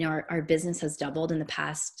you know, our business has doubled in the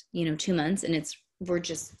past, you know, 2 months, and we're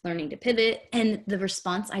just learning to pivot. And the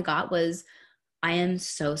response I got was, I am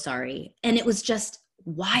so sorry. And it was just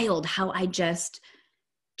wild how I just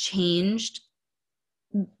changed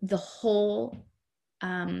the whole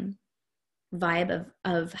vibe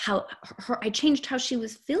of how I changed how she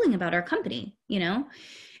was feeling about our company, you know?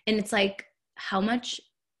 And it's like how much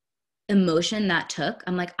emotion that took.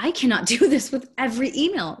 I'm like, I cannot do this with every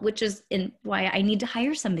email, which is why I need to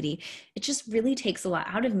hire somebody. It just really takes a lot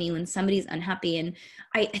out of me when somebody's unhappy. And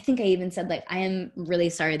I think I even said, like, I am really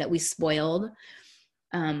sorry that we spoiled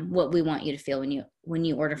what we want you to feel when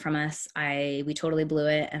you order from us. We totally blew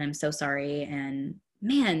it, and I'm so sorry. And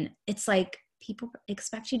man, it's like people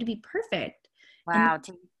expect you to be perfect. Wow,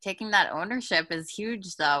 taking that ownership is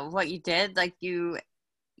huge, though. What you did, like you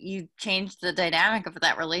changed the dynamic of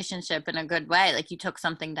that relationship in a good way. Like you took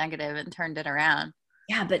something negative and turned it around.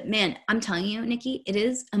 Yeah, but man, I'm telling you, Nikki, it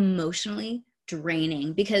is emotionally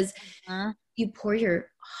draining because you pour your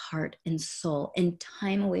heart and soul and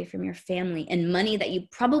time away from your family and money that you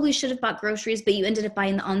probably should have bought groceries, but you ended up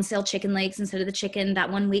buying the on sale chicken legs instead of the chicken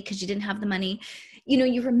that one week because you didn't have the money. You know,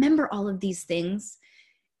 you remember all of these things,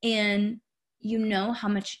 and you know how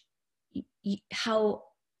much, how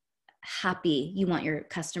happy you want your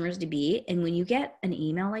customers to be. And when you get an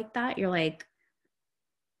email like that, you're like,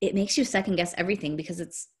 it makes you second guess everything because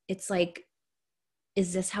it's like,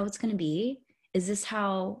 is this how it's going to be? Is this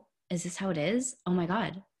how it is? Oh my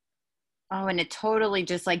God. Oh, and it totally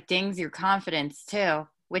just like dings your confidence too,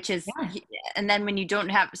 which is, Yeah. and then when you don't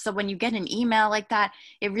have, so when you get an email like that,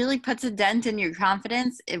 it really puts a dent in your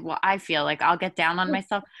confidence. Well, I feel like I'll get down on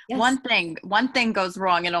myself. Yes. One thing goes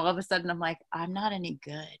wrong and all of a sudden I'm like, I'm not any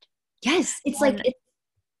good. Yes.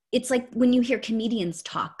 It's like when you hear comedians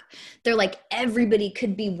talk, they're like, everybody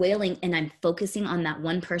could be wailing, and I'm focusing on that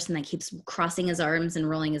one person that keeps crossing his arms and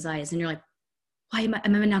rolling his eyes. And you're like, why am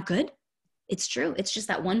I not good? It's true. It's just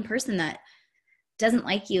that one person that doesn't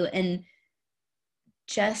like you. And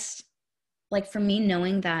just like for me,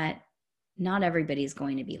 knowing that not everybody's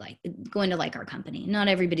going to like our company. Not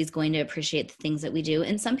everybody's going to appreciate the things that we do.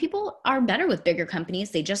 And some people are better with bigger companies.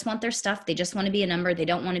 They just want their stuff. They just want to be a number. They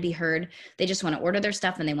don't want to be heard. They just want to order their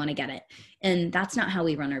stuff and they want to get it. And that's not how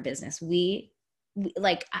we run our business. We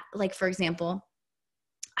like for example,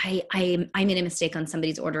 I made a mistake on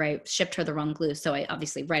somebody's order. I shipped her the wrong glue. So I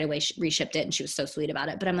obviously right away reshipped it, and she was so sweet about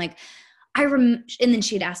it. But I'm like, and then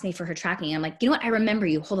she'd asked me for her tracking. I'm like, you know what? I remember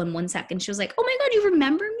you. Hold on one second. She was like, oh my God, you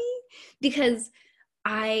remember me? Because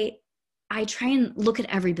I try and look at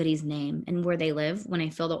everybody's name and where they live when I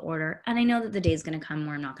fill the order. And I know that the day is going to come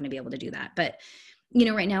where I'm not going to be able to do that. But, you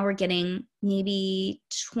know, right now we're getting maybe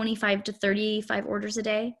 25 to 35 orders a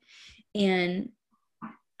day. And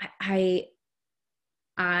I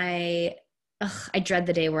dread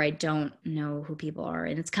the day where I don't know who people are,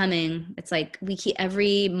 and it's coming. It's like we keep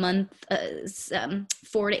every month,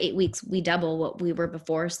 4 to 8 weeks, we double what we were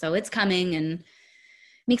before. So it's coming and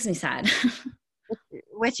makes me sad.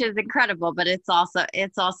 Which is incredible, but it's also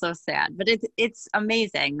sad, but it's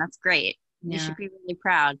amazing. That's great. Yeah. You should be really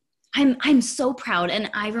proud. I'm so proud.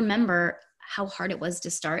 And I remember how hard it was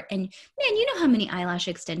to start. And man, you know how many eyelash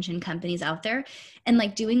extension companies out there. And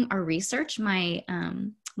like doing our research, my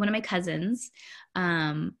one of my cousins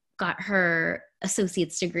got her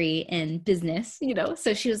associate's degree in business, you know,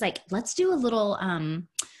 so she was like, let's do a little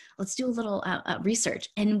research.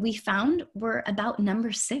 And we found we're about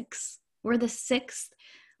number 6. We're the 6th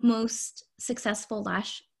most successful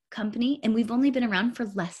lash company, and we've only been around for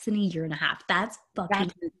less than a year and a half. That's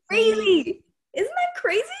fucking crazy. Isn't that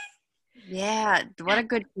crazy? Yeah, what a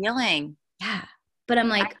good feeling. Yeah, but I'm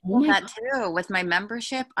like, I feel that too with my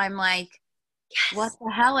membership. I'm like, yes. What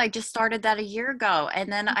the hell? I just started that a year ago,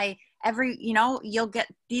 and then I you'll get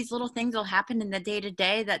these little things will happen in the day to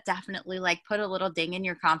day that definitely like put a little ding in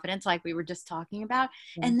your confidence, like we were just talking about.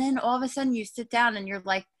 Yeah. And then all of a sudden you sit down and you're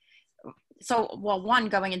like, so, well, one,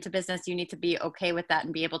 going into business, you need to be okay with that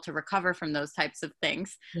and be able to recover from those types of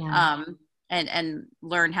things. Yeah. And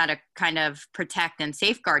learn how to kind of protect and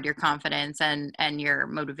safeguard your confidence and your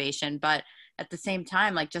motivation. But at the same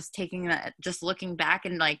time, like just taking that, just looking back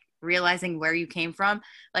and like realizing where you came from,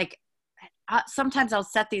 like sometimes I'll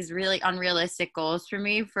set these really unrealistic goals for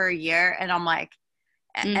me for a year, and I'm like,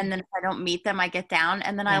 and then if I don't meet them, I get down,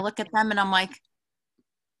 and then I look at them and I'm like,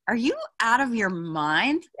 are you out of your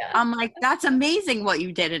mind? Yeah. I'm like, that's amazing what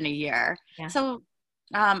you did in a year. Yeah. So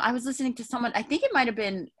I was listening to someone, I think it might've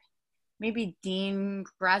been maybe Dean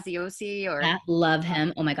Graziosi or love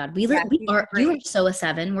him. Oh my God. You are so a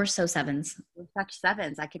 7. We're so 7s. We're such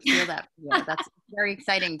 7s. I could feel that. Yeah, that's very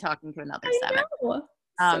exciting talking to another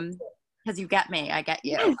 7. Because you get me, I get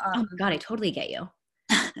you. Yes. Oh my God, I totally get you.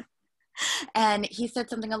 And he said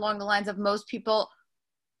something along the lines of most people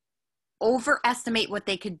overestimate what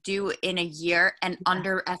they could do in a year and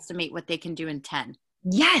underestimate what they can do in 10.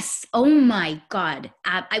 Yes. Oh my God.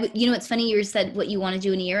 It's funny you said what you want to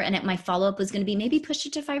do in a year, and my follow-up was going to be maybe push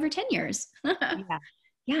it to 5 or 10 years.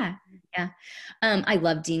 Yeah. I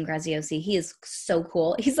love Dean Graziosi. He is so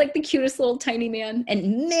cool. He's like the cutest little tiny man,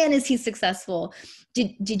 and man, is he successful.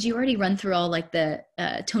 Did you already run through all like the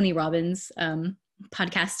Tony Robbins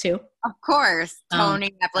podcast too? Of course.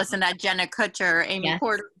 Tony, I've listened to Jenna Kutcher, Amy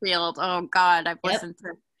Porterfield. Oh God, I've listened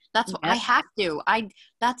to. That's what I have to.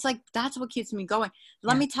 That's what keeps me going.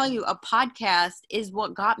 Let me tell you, a podcast is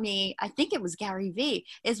what got me, I think it was Gary Vee,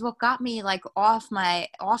 is what got me like off my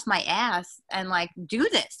ass and like, do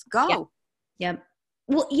this, go. Yep.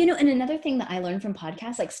 Well, and another thing that I learned from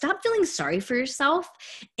podcasts, like stop feeling sorry for yourself.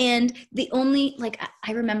 And the only, like,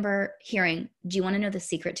 I remember hearing, do you want to know the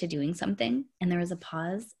secret to doing something? And there was a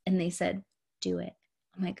pause and they said, do it.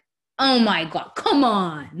 I'm like, oh my God, come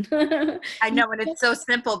on. I know. And it's so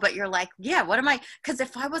simple, but you're like, yeah, what am I? Because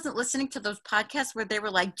if I wasn't listening to those podcasts where they were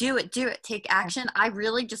like, do it, take action, I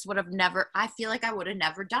really just would have never, I feel like I would have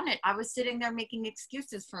never done it. I was sitting there making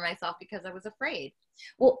excuses for myself because I was afraid.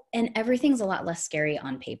 Well, and everything's a lot less scary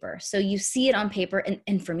on paper. So you see it on paper.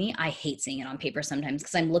 And for me, I hate seeing it on paper sometimes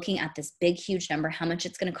because I'm looking at this big, huge number, how much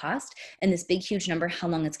it's going to cost, and this big, huge number, how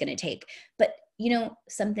long it's going to take. But,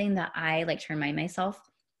 something that I like to remind myself,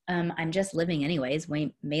 I'm just living anyways.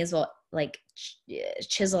 We may as well like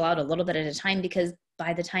chisel out a little bit at a time, because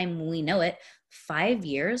by the time we know it, 5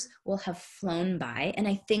 years will have flown by. And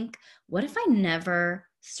I think, what if I never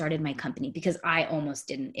started my company? Because I almost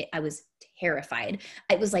didn't. I was terrified.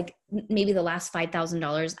 It was like maybe the last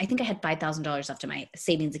 $5,000. I think I had $5,000 left in my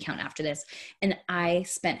savings account after this. And I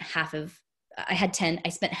spent I had 10. I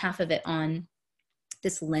spent half of it on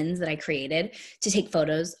this lens that I created to take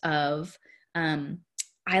photos of,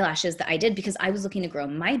 eyelashes that I did because I was looking to grow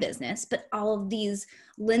my business. But all of these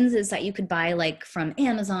lenses that you could buy like from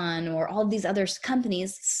Amazon or all of these other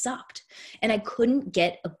companies sucked. And I couldn't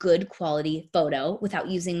get a good quality photo without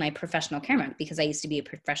using my professional camera because I used to be a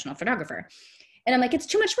professional photographer. And I'm like, it's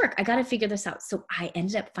too much work. I got to figure this out. So I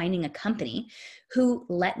ended up finding a company who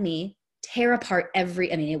let me tear apart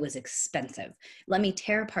it was expensive. Let me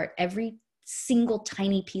tear apart every single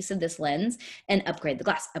tiny piece of this lens and upgrade the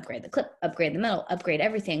glass, upgrade the clip, upgrade the metal, upgrade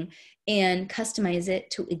everything, and customize it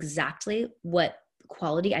to exactly what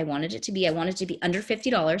quality I wanted it to be. I wanted it to be under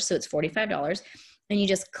 $50, so it's $45, and you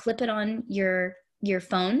just clip it on your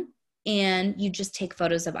phone and you just take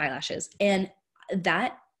photos of eyelashes. And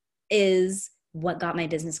that is what got my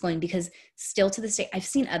business going, because still to this day, I've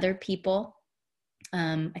seen other people,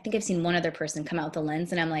 I think I've seen one other person come out with a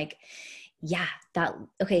lens, and I'm like, yeah,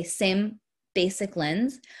 same basic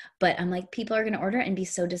lens, but I'm like, people are going to order it and be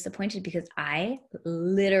so disappointed because I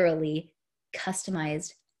literally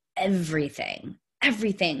customized everything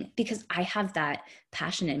because I have that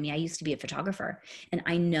passion in me. I used to be a photographer, and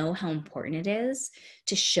I know how important it is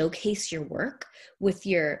to showcase your work with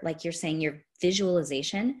your, like you're saying, your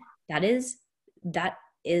visualization. That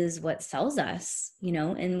is what sells us,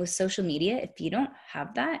 and with social media, if you don't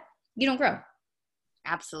have that, you don't grow.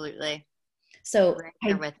 Absolutely. So right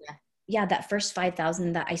there with you. Yeah, that first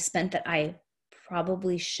 5,000 that I spent that I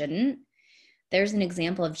probably shouldn't, there's an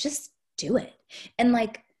example of just do it. And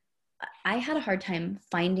like, I had a hard time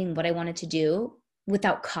finding what I wanted to do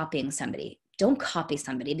without copying somebody. Don't copy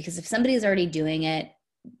somebody, because if somebody is already doing it,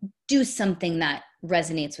 do something that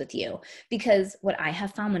resonates with you. Because what I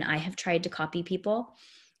have found when I have tried to copy people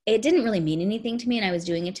it didn't really mean anything to me, and I was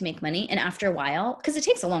doing it to make money. And after a while, because it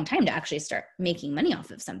takes a long time to actually start making money off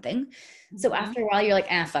of something. So Mhm. after a while, you're like,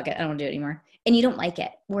 ah, fuck it. I don't want to do it anymore. And you don't like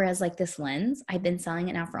it. Whereas like this lens, I've been selling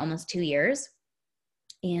it now for almost 2 years.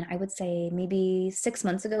 And I would say maybe 6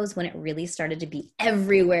 months ago is when it really started to be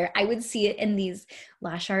everywhere. I would see it, and these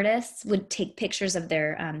lash artists would take pictures of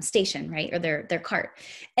their station, right? Or their cart.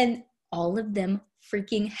 And all of them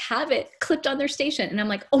freaking have it clipped on their station. And I'm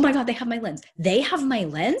like, oh my God, they have my lens. They have my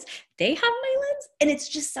lens. They have my lens. And it's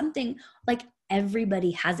just something like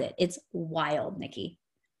everybody has it. It's wild, Nikki.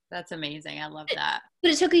 That's amazing. I love that.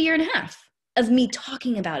 But it took a year and a half of me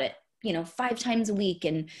talking about it, 5 times a week,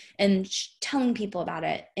 and telling people about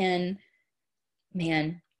it. And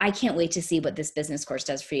man, I can't wait to see what this business course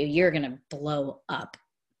does for you. You're going to blow up.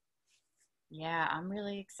 Yeah, I'm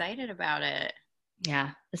really excited about it.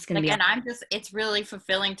 Yeah, it's going to Like, be and it's really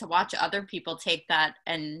fulfilling to watch other people take that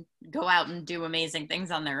and go out and do amazing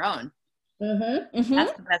things on their own. mm-hmm, mm-hmm.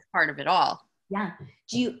 That's the best part of it all. Yeah.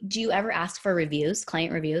 Do you ever ask for reviews,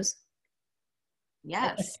 client reviews,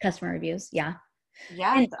 Yes. customer reviews? Yeah.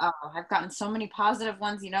 Yes. And Oh, I've gotten so many positive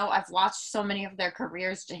ones. I've watched so many of their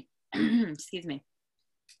careers, excuse me,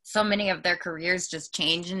 so many of their careers just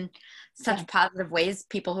change in yeah, such positive ways.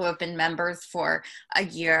 People who have been members for a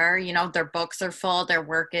year, their books are full, their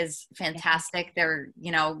work is yeah. fantastic. They're,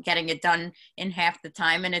 getting it done in half the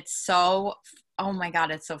time. And it's so, oh my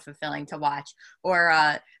God, it's so fulfilling to watch. Or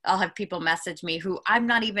I'll have people message me who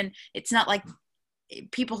it's not like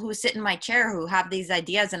people who sit in my chair who have these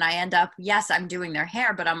ideas, and I end up, yes, I'm doing their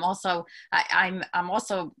hair, but I'm also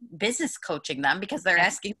business coaching them because they're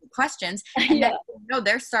asking me questions. And then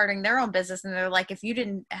they're starting their own business, and they're like, if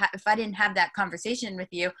I didn't have that conversation with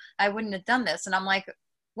you, I wouldn't have done this. And I'm like,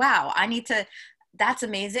 wow, that's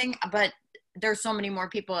amazing, but there's so many more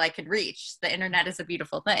people I could reach. The internet is a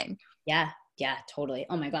beautiful thing. Yeah, yeah, totally.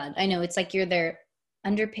 Oh my God. I know, it's like you're their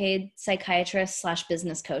underpaid psychiatrist slash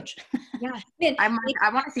business coach. Yeah. Man, I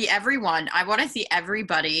want to see everyone. I want to see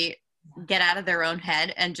everybody get out of their own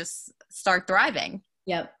head and just start thriving.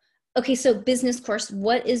 yep. Okay, so business course,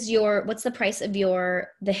 what's the price of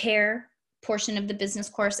the hair portion of the business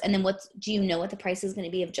course? And then do you know what the price is going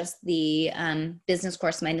to be of just the business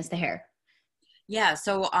course minus the hair? Yeah.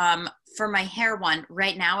 So for my hair one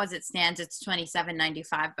right now, as it stands, it's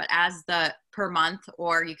 $27.95, but as the per month,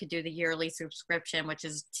 or you could do the yearly subscription, which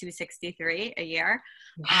is $263 a year.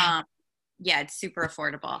 Wow. Yeah, it's super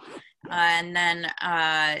affordable. And then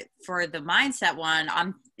for the mindset one,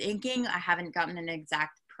 I'm thinking, I haven't gotten an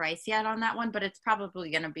exact price yet on that one, but it's probably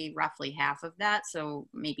going to be roughly half of that. So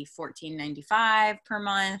maybe $14.95 per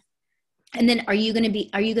month. And then are you going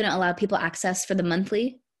to allow people access for the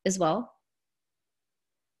monthly as well?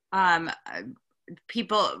 Um,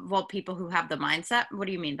 people who have the mindset. What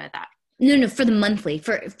do you mean by that? No, for the monthly.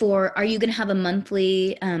 For Are you going to have a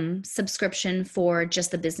monthly subscription for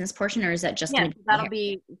just the business portion, or is that just Yeah, going to be that'll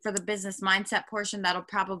be for the business mindset portion. That'll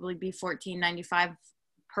probably be $14.95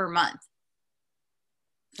 per month.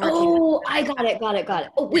 Oh, I got it.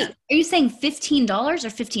 Oh, wait, Yeah. are you saying $15 or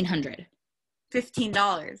 1,500?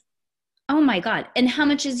 $15. Oh my God. And how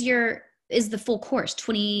much is the full course?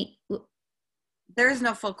 20? There is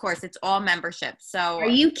no full course. It's all membership. Are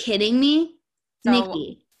you kidding me? So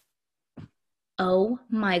Nikki? Oh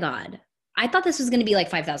my God. I thought this was going to be like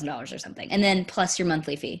 $5,000 or something. And then plus your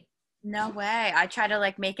monthly fee. no way. I try to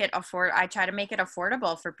make it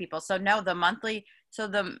affordable for people. So no,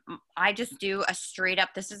 I just do a straight up,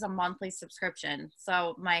 this is a monthly subscription.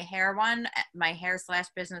 So my hair one, my hair slash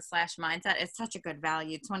business slash mindset is such a good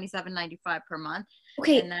value. $27.95 per month.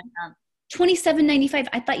 Okay. And then, $27.95.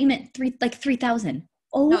 I thought you meant 3,000.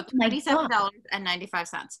 Oh no, my God.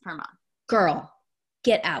 $27.95 per month. Girl,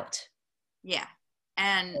 get out. Yeah.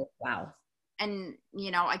 And Oh, wow. and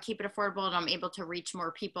I keep it affordable, and I'm able to reach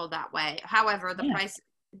more people that way. However,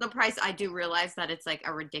 the price, I do realize that it's like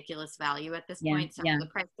a ridiculous value at this point. So the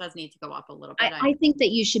price does need to go up a little bit. I think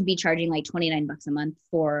that you should be charging like $29 a month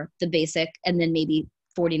for the basic, and then maybe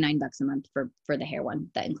 $49 a month for the hair one.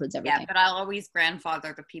 That includes everything. Yeah, but I'll always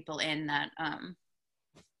grandfather the people in that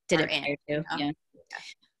did it prior to. Yeah.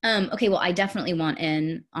 Okay, well, I definitely want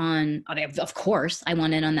in on, of course, I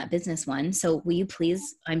want in on that business one. So will you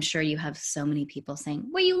please, I'm sure you have so many people saying,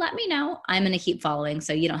 will you let me know? I'm going to keep following,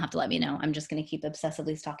 so you don't have to let me know. I'm just going to keep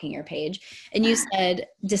obsessively stalking your page. And you said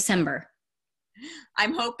December.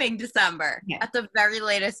 I'm hoping December. Yeah. At the very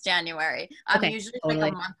latest January. I'm usually totally.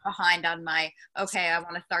 like a month behind on I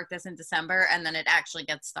want to start this in December, and then it actually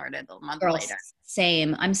gets started a month later.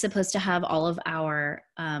 Same. I'm supposed to have all of our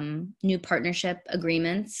new partnership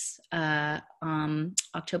agreements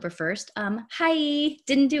October 1st. Hi,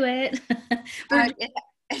 didn't do it.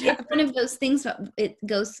 it's one of those things that it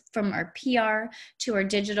goes from our PR to our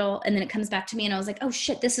digital, and then it comes back to me, and I was like, oh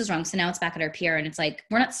shit, this is wrong. So now it's back at our PR, and it's like,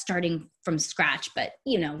 we're not starting from scratch, but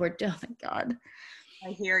we're, oh my God.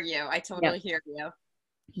 I hear you. I totally hear you.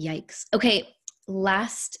 Yikes. Okay.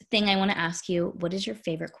 Last thing I want to ask you, what is your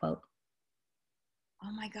favorite quote?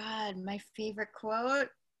 Oh my God. My favorite quote.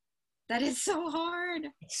 That is so hard.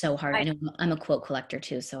 It's so hard. I know I'm a quote collector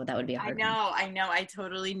too, so that would be a hard one. I know. I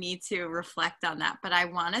totally need to reflect on that. But I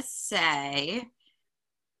want to say,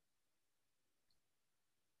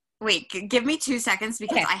 wait, give me 2 seconds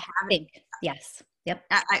because I haven't. Yes. Yep.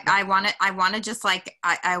 I want to just like,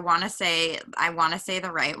 I want to say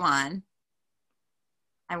the right one.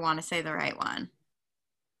 I want to say the right one.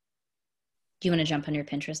 Do you want to jump on your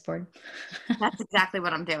Pinterest board? That's exactly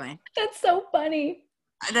what I'm doing. That's so funny.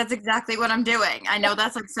 That's exactly what I'm doing. I know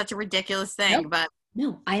that's like such a ridiculous thing, but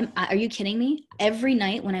no, are you kidding me? Every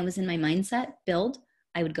night when I was in my mindset build,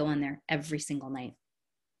 I would go on there every single night.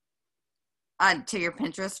 To your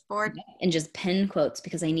Pinterest board? And just pin quotes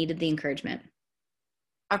because I needed the encouragement.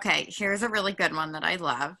 Okay, here's a really good one that I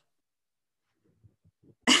love.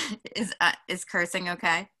 Is cursing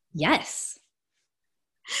okay? Yes.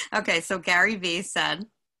 Okay, so Gary Vee said,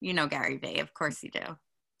 you know Gary Vee, of course you do.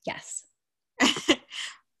 Yes.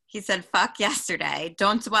 He said, fuck yesterday.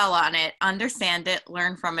 Don't dwell on it. Understand it,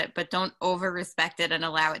 learn from it, but don't over-respect it and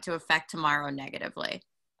allow it to affect tomorrow negatively.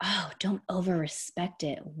 Oh, don't over-respect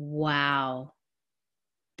it. Wow.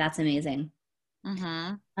 That's amazing.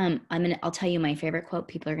 Mm-hmm. I'll tell you my favorite quote.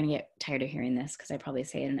 People are going to get tired of hearing this because I probably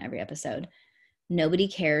say it in every episode. Nobody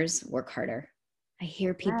cares, work harder. I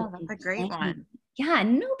hear people. Yeah, that's a great one. Yeah,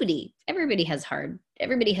 everybody has hard.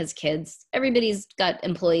 Everybody has kids. Everybody's got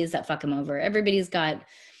employees that fuck them over. Everybody's got,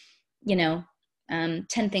 10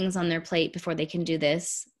 things on their plate before they can do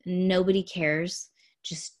this. Nobody cares.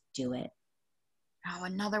 Just do it. Oh,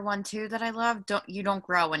 another one too that I love. You don't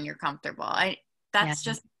grow when you're comfortable.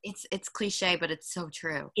 Just, it's cliche, but it's so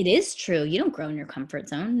true. It is true. You don't grow in your comfort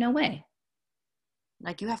zone. No way.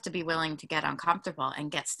 Like you have to be willing to get uncomfortable and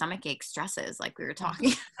get stomachache stresses like we were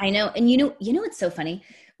talking. I know. And you know what's so funny?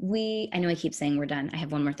 I know I keep saying we're done. I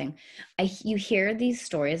have one more thing. You hear these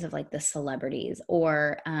stories of like the celebrities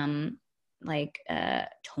or Tony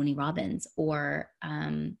Robbins or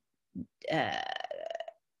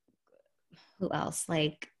who else?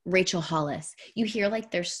 Like Rachel Hollis. You hear like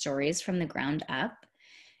their stories from the ground up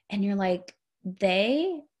and you're like,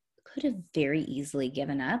 they could have very easily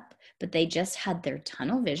given up, but they just had their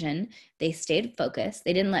tunnel vision. They stayed focused.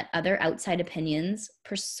 They didn't let other outside opinions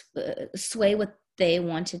sway what they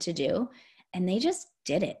wanted to do. And they just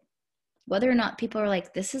did it. Whether or not people are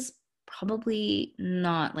like, this is probably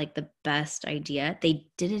not like the best idea, they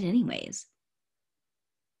did it anyways.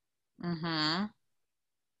 Mm-hmm.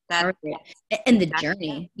 And the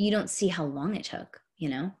journey, you don't see how long it took,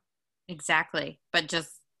 Exactly. But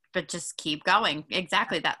just keep going.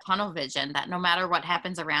 Exactly. That tunnel vision that no matter what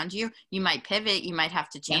happens around you, you might pivot, you might have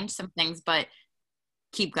to change some things, but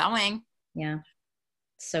keep going. Yeah.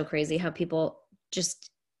 So crazy how people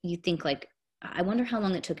you think like, I wonder how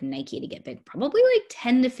long it took Nike to get big. Probably like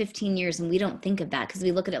 10 to 15 years. And we don't think of that because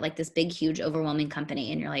we look at it like this big, huge, overwhelming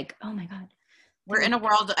company. And you're like, oh my God. We're in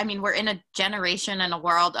a generation and a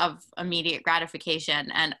world of immediate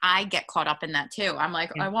gratification. And I get caught up in that too. I'm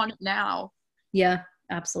like, I want it now. Yeah.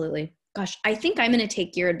 Absolutely. Gosh, I think I'm going to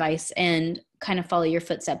take your advice and kind of follow your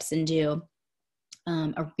footsteps and do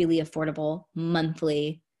a really affordable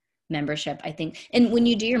monthly membership, I think. And when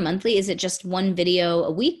you do your monthly, is it just one video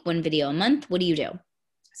a week, one video a month? What do you do?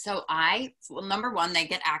 So number one, they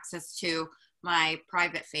get access to my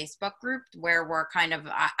private Facebook group where we're kind of,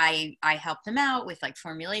 I help them out with like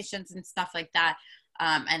formulations and stuff like that.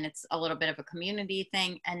 And it's a little bit of a community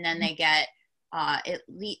thing. And then they get at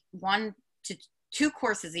least 1 to 2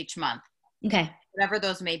 courses each month. Okay. Whatever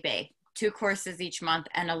those may be. 2 courses each month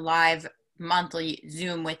and a live monthly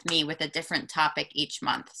Zoom with me with a different topic each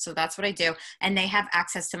month. So that's what I do. And they have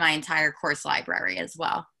access to my entire course library as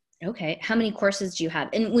well. Okay. How many courses do you have?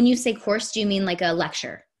 And when you say course, do you mean like a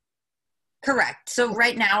lecture? Correct. So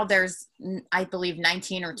right now there's, I believe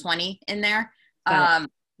 19 or 20 in there.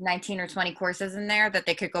 19 or 20 courses in there that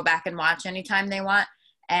they could go back and watch anytime they want.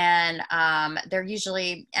 And they're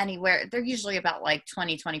usually about like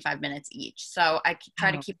 20, 25 minutes each. So I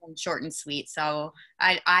try to keep them short and sweet. So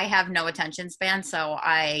I have no attention span. So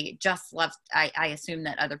I assume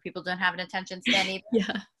that other people don't have an attention span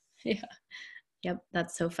either. Yeah. Yep.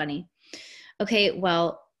 That's so funny. Okay.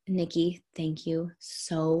 Well, Nikki, thank you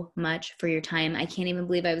so much for your time. I can't even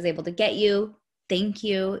believe I was able to get you. thank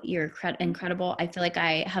you. You're incredible. I feel like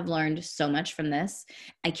I have learned so much from this.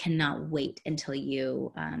 I cannot wait until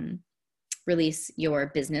you release your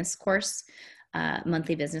business course,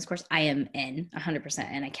 monthly business course. I am in 100%,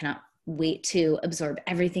 and I cannot wait to absorb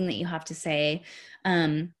everything that you have to say.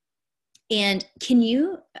 And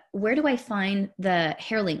where do I find the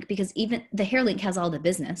hair link? Because even the hair link has all the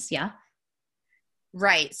business. Yeah.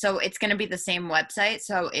 Right. So it's going to be the same website.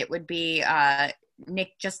 So it would be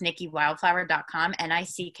just nickywildflower.com,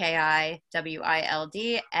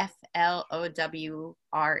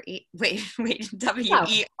 NICKIWILDFLOWRE. Wait,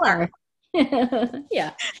 WER.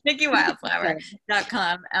 Yeah.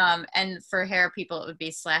 Nickywildflower.com. And for hair people, it would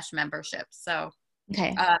be /membership. So,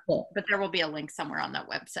 okay. Cool. But there will be a link somewhere on that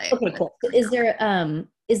website. Okay, cool. Is there a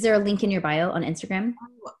link in your bio on Instagram?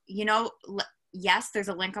 Yes, there's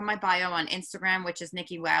a link on my bio on Instagram, which is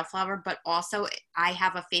Nikki Wildflower, but also I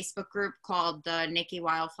have a Facebook group called the Nikki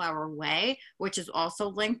Wildflower Way, which is also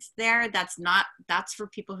linked there. That's for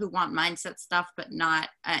people who want mindset stuff, but not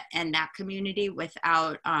in that community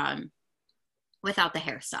without the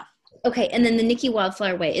hair stuff. Okay. And then the Nikki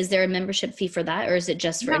Wildflower Way, is there a membership fee for that, or is it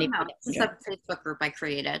just for anybody? No, it's a Facebook group I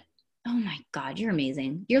created. Oh my God, you're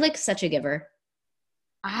amazing. You're like such a giver.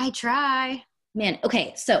 I try. Man,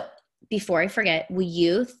 okay. So before I forget, will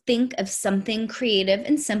you think of something creative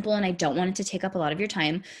and simple, and I don't want it to take up a lot of your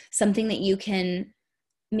time, something that you can,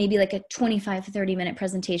 maybe like a 25, 30-minute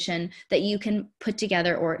presentation that you can put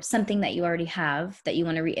together, or something that you already have that you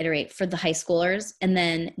want to reiterate for the high schoolers. And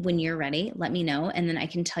then when you're ready, let me know. And then I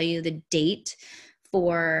can tell you the date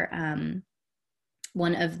for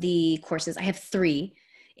one of the courses. I have 3,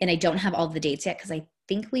 and I don't have all the dates yet because I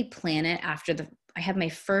think we plan it after I have my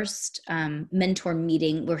first mentor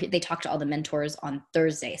meeting where they talk to all the mentors on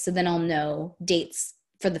Thursday. So then I'll know dates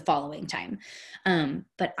for the following time.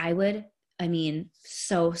 But I would,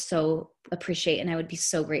 so appreciate, and I would be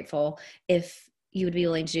so grateful if you would be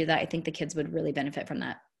willing to do that. I think the kids would really benefit from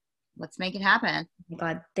that. Let's make it happen. Oh my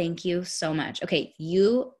God, thank you so much. Okay,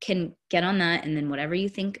 you can get on that, and then whatever you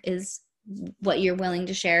think is what you're willing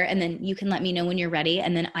to share, and then you can let me know when you're ready,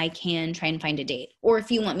 and then I can try and find a date. Or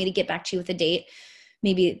if you want me to get back to you with a date,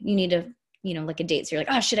 maybe you need a date, so you're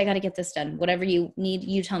like, oh shit, I got to get this done. Whatever you need,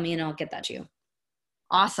 you tell me and I'll get that to you.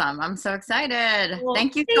 Awesome. I'm so excited. Well,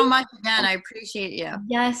 thank you so much again. I appreciate you.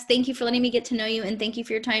 Yes, thank you for letting me get to know you, and thank you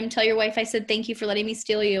for your time. Tell your wife I said thank you for letting me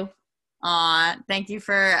steal you. Thank you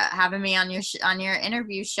for having me on your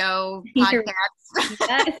interview show podcast.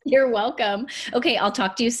 Yes, you're welcome. Okay, I'll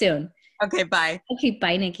talk to you soon. Okay, bye. Okay,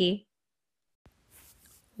 bye, Nikki.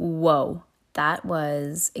 Whoa, that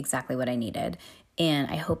was exactly what I needed. And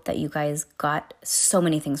I hope that you guys got so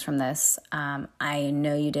many things from this. I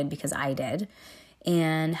know you did, because I did.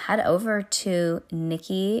 And head over to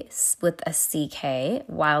Nikki with a CK,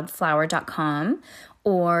 wildflower.com,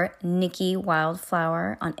 or Nikki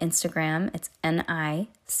Wildflower on Instagram. It's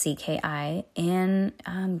NICKI.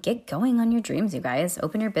 And get going on your dreams, you guys.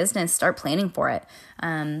 Open your business. Start planning for it.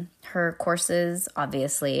 Her courses,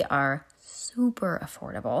 obviously, are super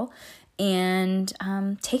affordable. And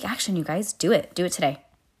take action, you guys. Do it. Do it today.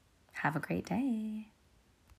 Have a great day.